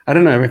 I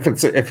don't know if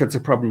it's a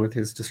problem with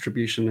his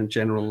distribution in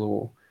general,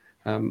 or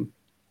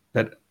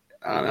but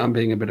I'm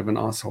being a bit of an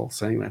asshole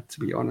saying that, to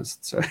be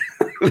honest. So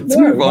let's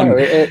move on.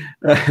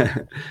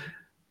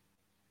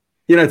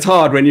 It's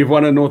hard when you've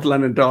won a North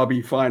London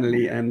derby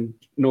finally, and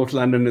North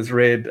London is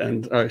red,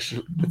 and let's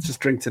just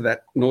drink to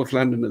that. North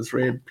London is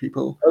red,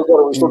 people. Oh God,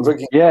 are we still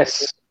drinking?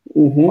 Yes.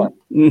 North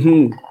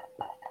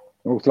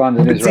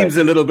London is red. It seems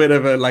a little bit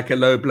of a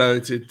low blow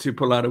to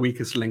pull out a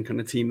weakest link on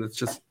a team that's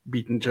just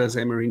beaten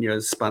Jose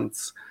Mourinho's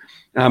spunts.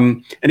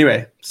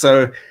 Anyway,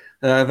 so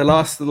the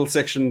last little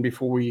section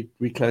before we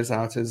close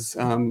out is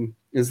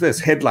this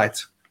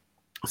headlight.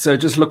 So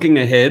just looking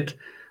ahead,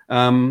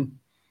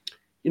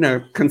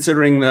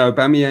 considering the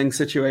Aubameyang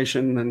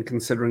situation and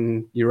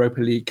considering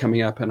Europa League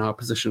coming up and our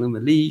position in the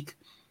league,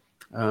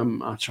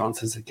 our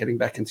chances of getting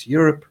back into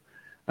Europe,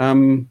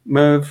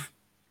 Merv,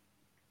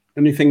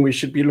 anything we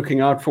should be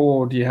looking out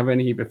for? Or do you have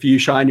if you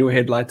shine your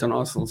headlight on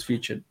Arsenal's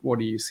future, what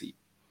do you see?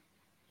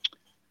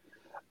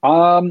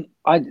 I'm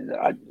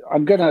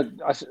going to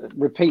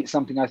repeat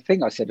something I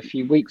think I said a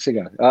few weeks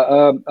ago.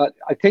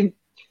 I think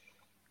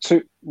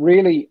to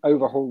really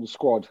overhaul the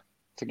squad,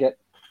 to get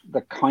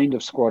the kind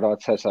of squad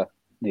Arteta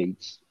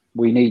needs,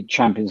 we need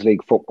Champions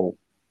League football.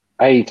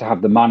 A, to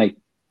have the money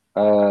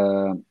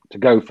to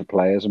go for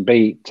players, and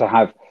B, to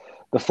have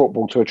the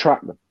football to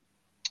attract them.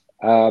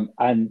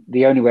 And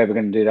the only way we're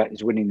going to do that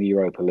is winning the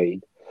Europa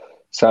League.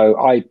 So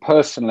I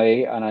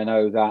personally, and I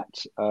know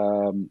that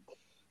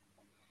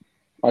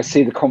I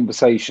see the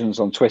conversations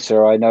on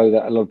Twitter, I know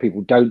that a lot of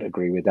people don't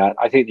agree with that.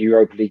 I think the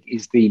Europa League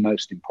is the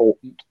most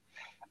important.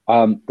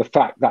 The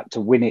fact that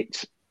to win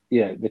it,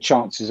 the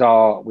chances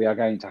are we are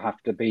going to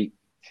have to beat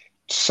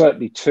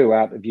certainly 2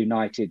 out of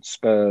United,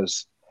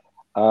 Spurs.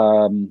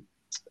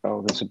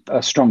 There's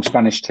a strong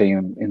Spanish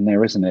team in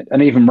there, isn't it?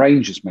 And even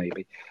Rangers,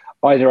 maybe.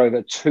 Either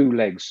over 2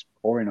 legs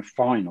or in a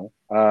final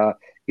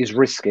is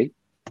risky.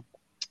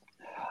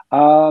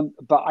 But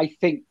I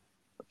think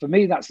for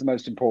me, that's the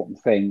most important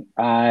thing.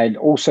 And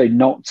also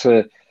not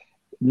to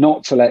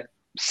let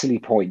silly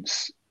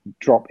points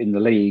drop in the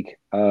league.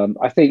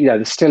 I think,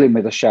 they're still in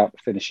with a shout,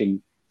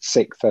 finishing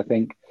 6th, I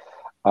think.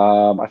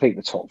 I think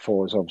the top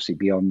 4 is obviously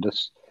beyond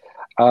us.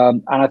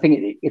 And I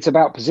think it's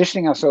about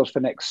positioning ourselves for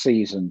next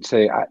season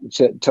to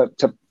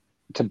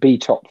be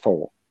top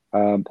 4.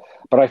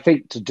 But I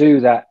think to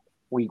do that,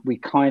 we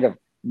kind of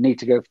need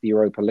to go for the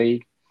Europa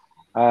League,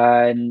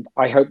 and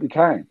I hope we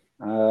can.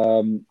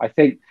 I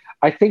think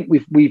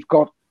we've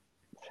got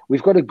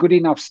a good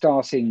enough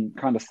starting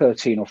kind of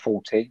 13 or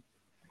 14,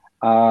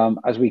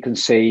 as we can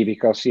see,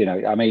 because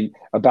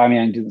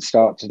Aubameyang didn't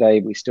start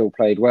today, but we still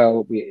played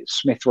well.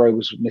 Smith Rowe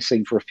was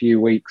missing for a few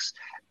weeks.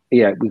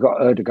 We got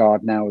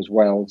Ødegaard now as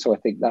well, so I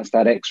think that's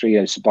that extra.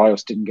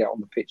 Ceballos didn't get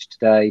on the pitch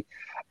today,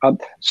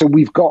 so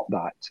we've got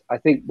that. I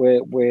think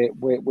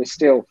we're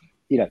still,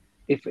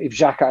 If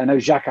Xhaka, I know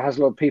Xhaka has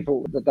a lot of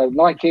people that don't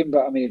like him,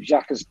 but if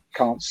Xhaka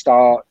can't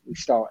start, we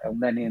start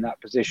Elneny in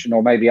that position,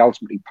 or maybe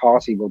ultimately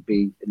Partey will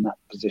be in that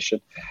position.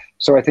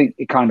 So I think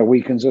it kind of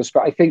weakens us.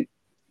 But I think,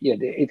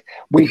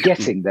 we're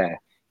getting there.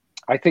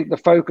 I think the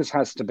focus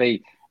has to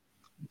be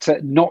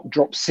to not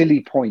drop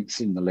silly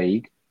points in the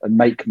league and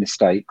make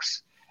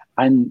mistakes.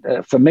 And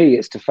for me,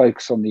 it's to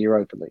focus on the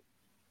Europa League.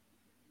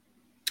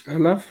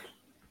 Olaf,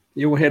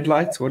 your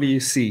headlights, what do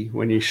you see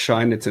when you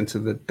shine it into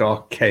the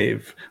dark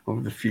cave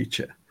of the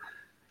future?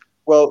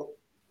 Well,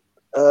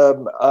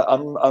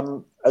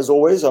 I'm as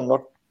always, I'm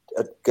not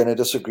going to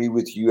disagree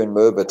with you and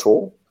Merv at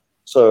all.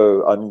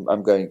 So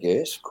I'm going,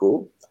 yes,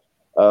 cool.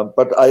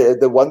 But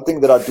the one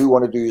thing that I do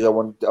want to do is I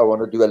want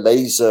to do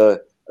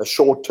a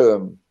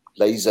short-term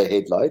laser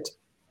headlight,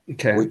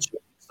 okay, which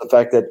is the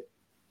fact that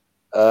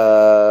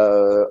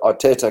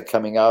Arteta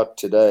coming out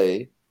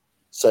today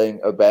saying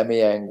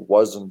Aubameyang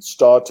wasn't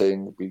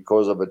starting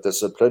because of a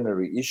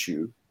disciplinary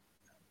issue.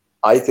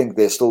 I think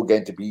there's still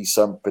going to be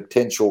some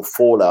potential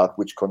fallout,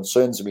 which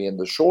concerns me in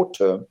the short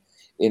term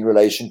in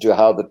relation to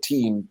how the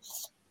team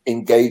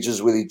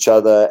engages with each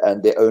other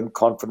and their own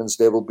confidence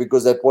level,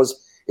 because it was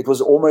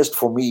almost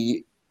for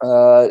me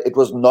It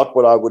was not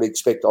what I would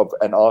expect of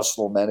an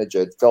Arsenal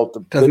manager. It felt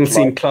doesn't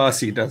seem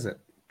classy, does it?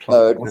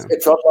 No,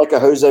 it felt like a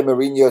Jose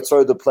Mourinho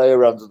throw the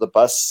player under the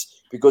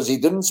bus, because he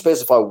didn't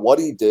specify what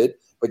he did,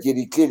 but yet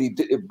he clearly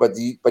did. But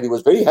he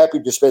was very happy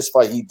to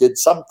specify he did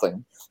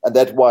something, and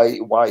that's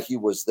why he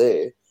was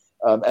there.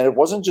 And it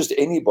wasn't just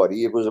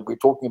anybody. We're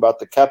talking about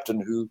the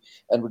captain, who,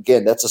 and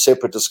again, that's a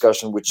separate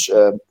discussion, which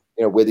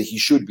whether he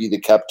should be the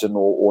captain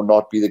or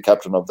not be the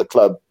captain of the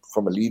club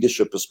from a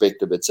leadership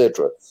perspective,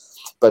 etc.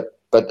 But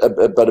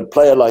a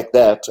player like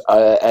that,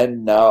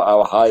 and now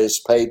our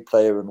highest paid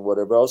player and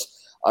whatever else,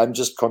 I'm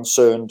just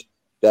concerned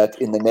that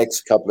in the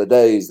next couple of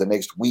days, the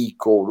next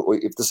week, or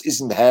if this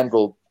isn't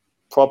handled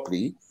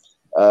properly,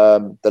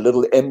 the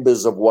little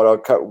embers of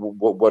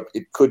what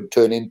it could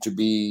turn into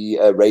be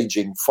a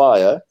raging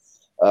fire,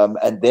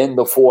 and then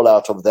the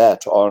fallout of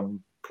that on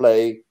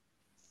play,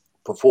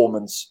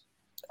 performance,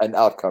 and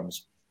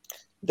outcomes.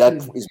 That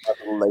is my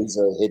little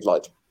laser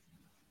headlight.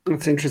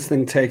 That's an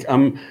interesting take.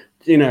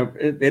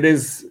 It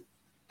is.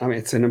 I mean,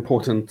 it's an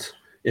important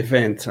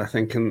event, I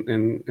think,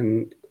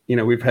 and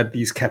we've had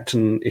these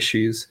captain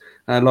issues.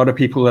 A lot of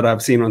people that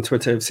I've seen on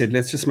Twitter have said,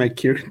 let's just make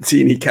Kieran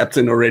Tierney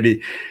captain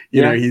already.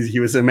 He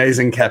was an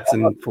amazing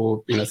captain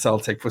for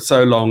Celtic for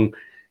so long.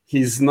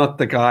 He's not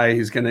the guy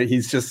he's gonna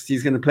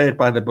play it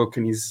by the book,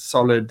 and he's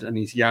solid and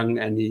he's young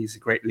and he's a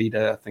great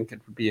leader. I think it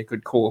would be a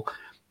good call.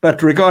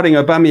 But regarding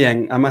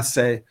Aubameyang, I must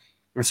say,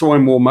 I saw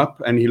him warm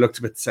up and he looked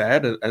a bit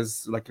sad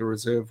as like a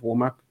reserve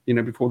warm up,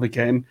 before the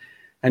game.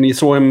 And you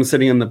saw him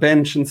sitting on the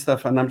bench and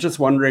stuff. And I'm just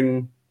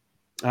wondering,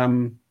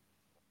 I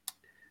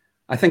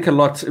think a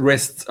lot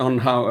rests on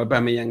how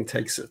Aubameyang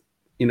takes it.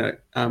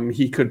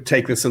 He could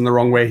take this in the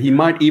wrong way. He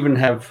might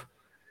have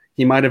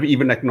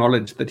even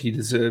acknowledged that he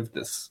deserved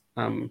this,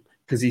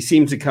 because he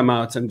seemed to come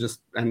out and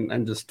just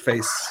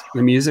face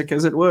the music,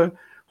 as it were.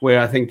 Where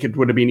I think it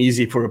would have been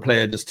easy for a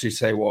player just to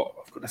say, "Well,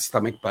 I've got a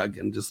stomach bug,"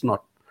 and just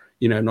not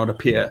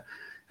appear.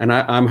 And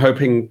I'm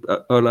hoping,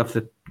 Olaf,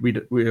 that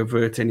we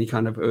avert any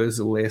kind of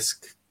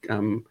Ozil-esque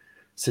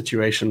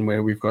situation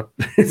where we've got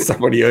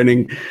somebody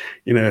earning,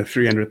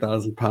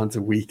 £300,000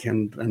 a week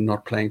and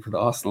not playing for the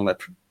Arsenal. That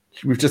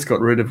we've just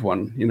got rid of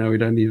one. We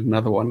don't need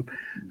another one.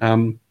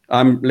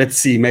 Let's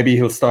see. Maybe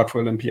he'll start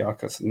for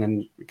Olympiacos, and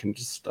then we can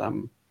just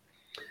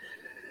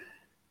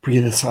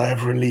breathe a sigh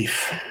of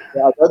relief.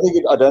 Yeah, I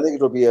don't think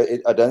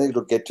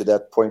it'll get to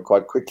that point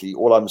quite quickly.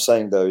 All I'm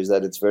saying though is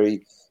that it's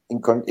very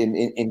in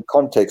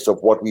context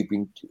of what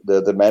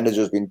the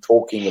manager's been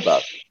talking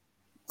about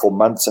for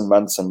months and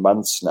months and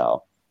months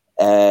now,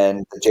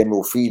 and the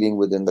general feeling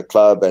within the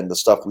club and the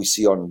stuff we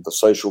see on the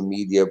social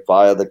media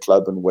via the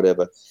club and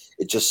whatever.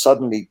 It just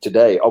suddenly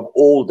today, of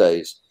all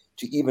days,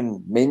 to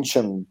even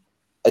mention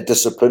a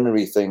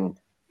disciplinary thing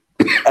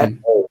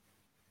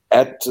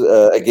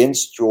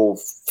against your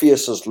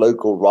fiercest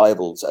local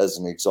rivals, as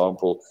an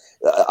example,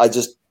 I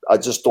just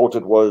thought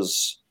it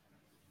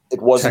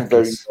wasn't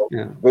very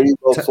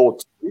well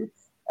thought through,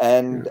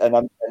 and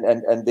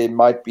there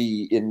might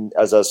be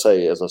as I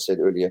said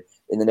earlier,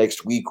 in the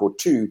next week or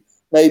two,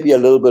 maybe a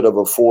little bit of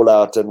a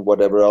fallout and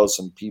whatever else,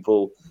 and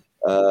people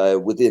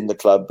within the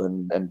club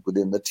and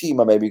within the team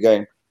are maybe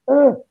going,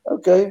 oh,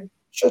 okay,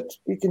 shit,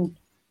 we can.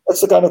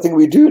 That's the kind of thing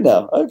we do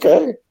now.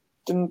 Okay.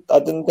 I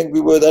didn't think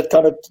we were that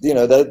kind of,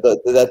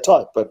 that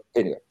type. But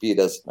anyway, be it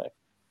as it may.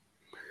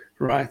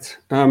 Right.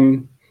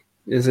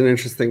 There's an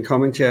interesting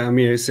comment here.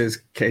 Amir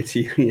says,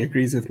 Katie, he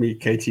agrees with me.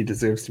 Katie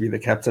deserves to be the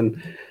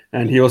captain.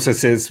 And he also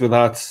says,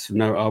 without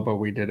no Alba,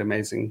 we did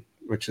amazing,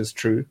 which is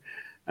true.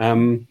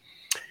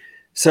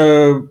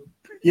 So,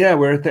 yeah,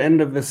 we're at the end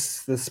of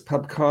this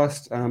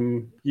podcast.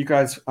 You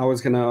guys, I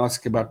was going to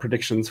ask about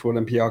predictions for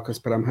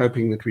Olympiacos, but I'm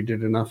hoping that we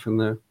did enough in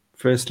the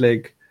first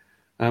leg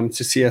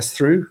to see us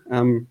through.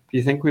 Do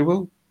you think we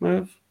will,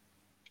 Merv?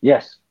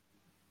 Yes,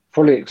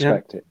 fully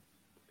expect it.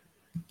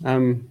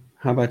 How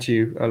about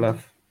you,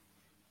 Olaf?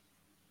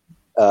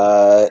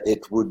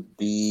 It would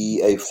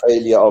be a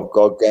failure of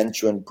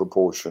gargantuan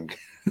proportion.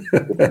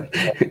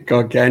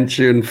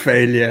 Gargantuan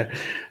failure.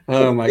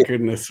 Oh, my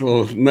goodness.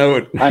 Well, no,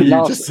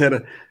 you just said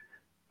it.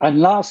 And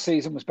last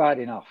season was bad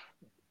enough.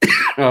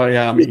 Oh,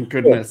 yeah, I mean,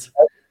 goodness.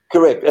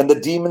 Correct. And the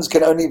demons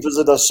can only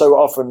visit us so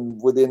often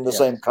within the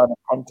same kind of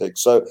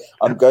context. So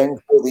I'm going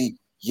for the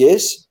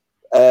yes.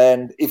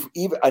 And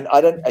I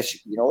don't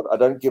actually, you know what? I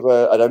don't give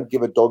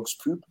a dog's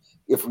poop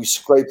if we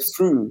scrape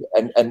through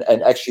and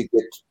actually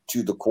get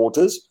to the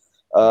quarters.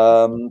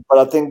 But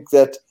I think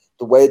that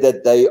the way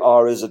that they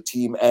are as a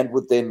team and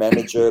with their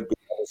manager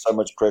being so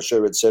much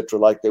pressure, etc.,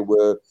 like they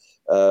were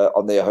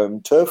on their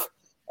home turf,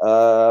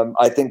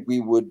 I think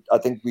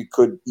we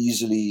could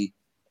easily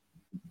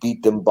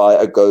beat them by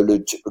a goal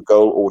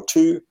or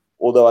two,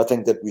 although I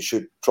think that we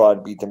should try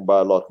and beat them by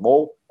a lot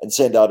more and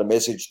send out a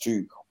message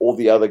to all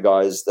the other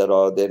guys that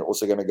are then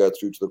also going to go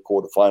through to the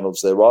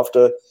quarterfinals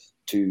thereafter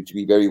to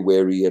be very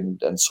wary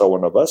and so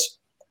on of us.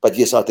 But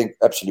yes, I think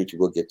absolutely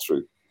we'll get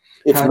through.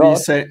 If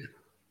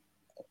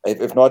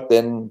not,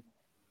 then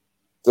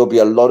there'll be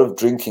a lot of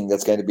drinking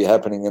that's going to be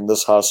happening in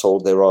this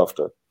household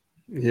thereafter.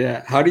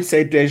 Yeah. How do you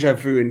say deja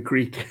vu in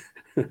Greek?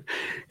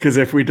 Because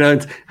if we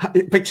don't,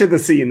 picture the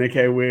scene.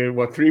 Okay, we're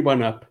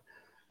 3-1 up,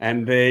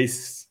 and they're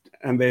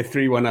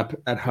 3-1 up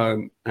at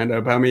home, and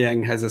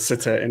Aubameyang has a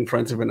sitter in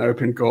front of an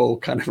open goal,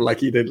 kind of like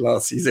he did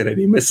last season, and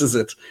he misses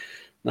it.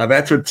 Now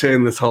that would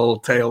turn this whole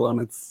tale on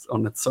its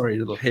sorry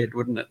little head,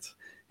 wouldn't it?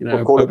 You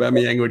know,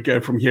 Aubameyang would go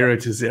from hero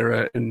to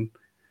zero in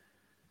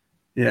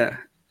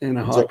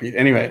a heartbeat.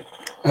 Anyway,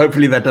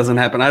 hopefully that doesn't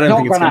happen. I don't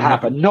think it's going to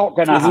happen. Not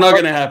going to happen. It's not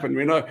going to happen.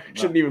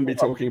 Shouldn't even be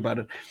talking about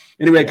it.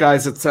 Anyway,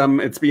 guys,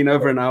 it's been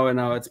over an hour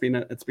now. It's been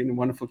a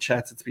wonderful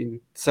chat. It's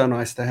been so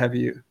nice to have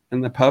you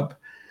in the pub,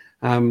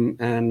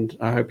 and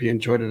I hope you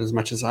enjoyed it as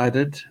much as I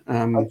did.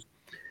 I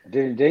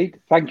did indeed.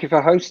 Thank you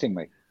for hosting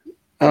me.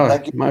 Oh,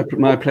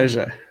 my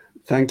pleasure.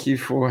 Thank you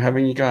for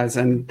having you guys.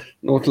 And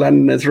North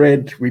London is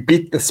red. We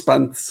beat the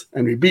Spunts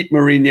and we beat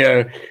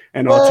Mourinho.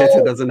 And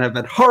Arteta doesn't have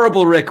that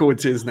horrible record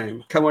to his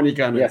name. Come on, you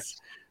Gunners.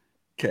 Yes.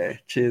 Okay.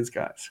 Cheers,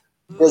 guys.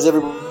 Cheers,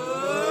 everyone.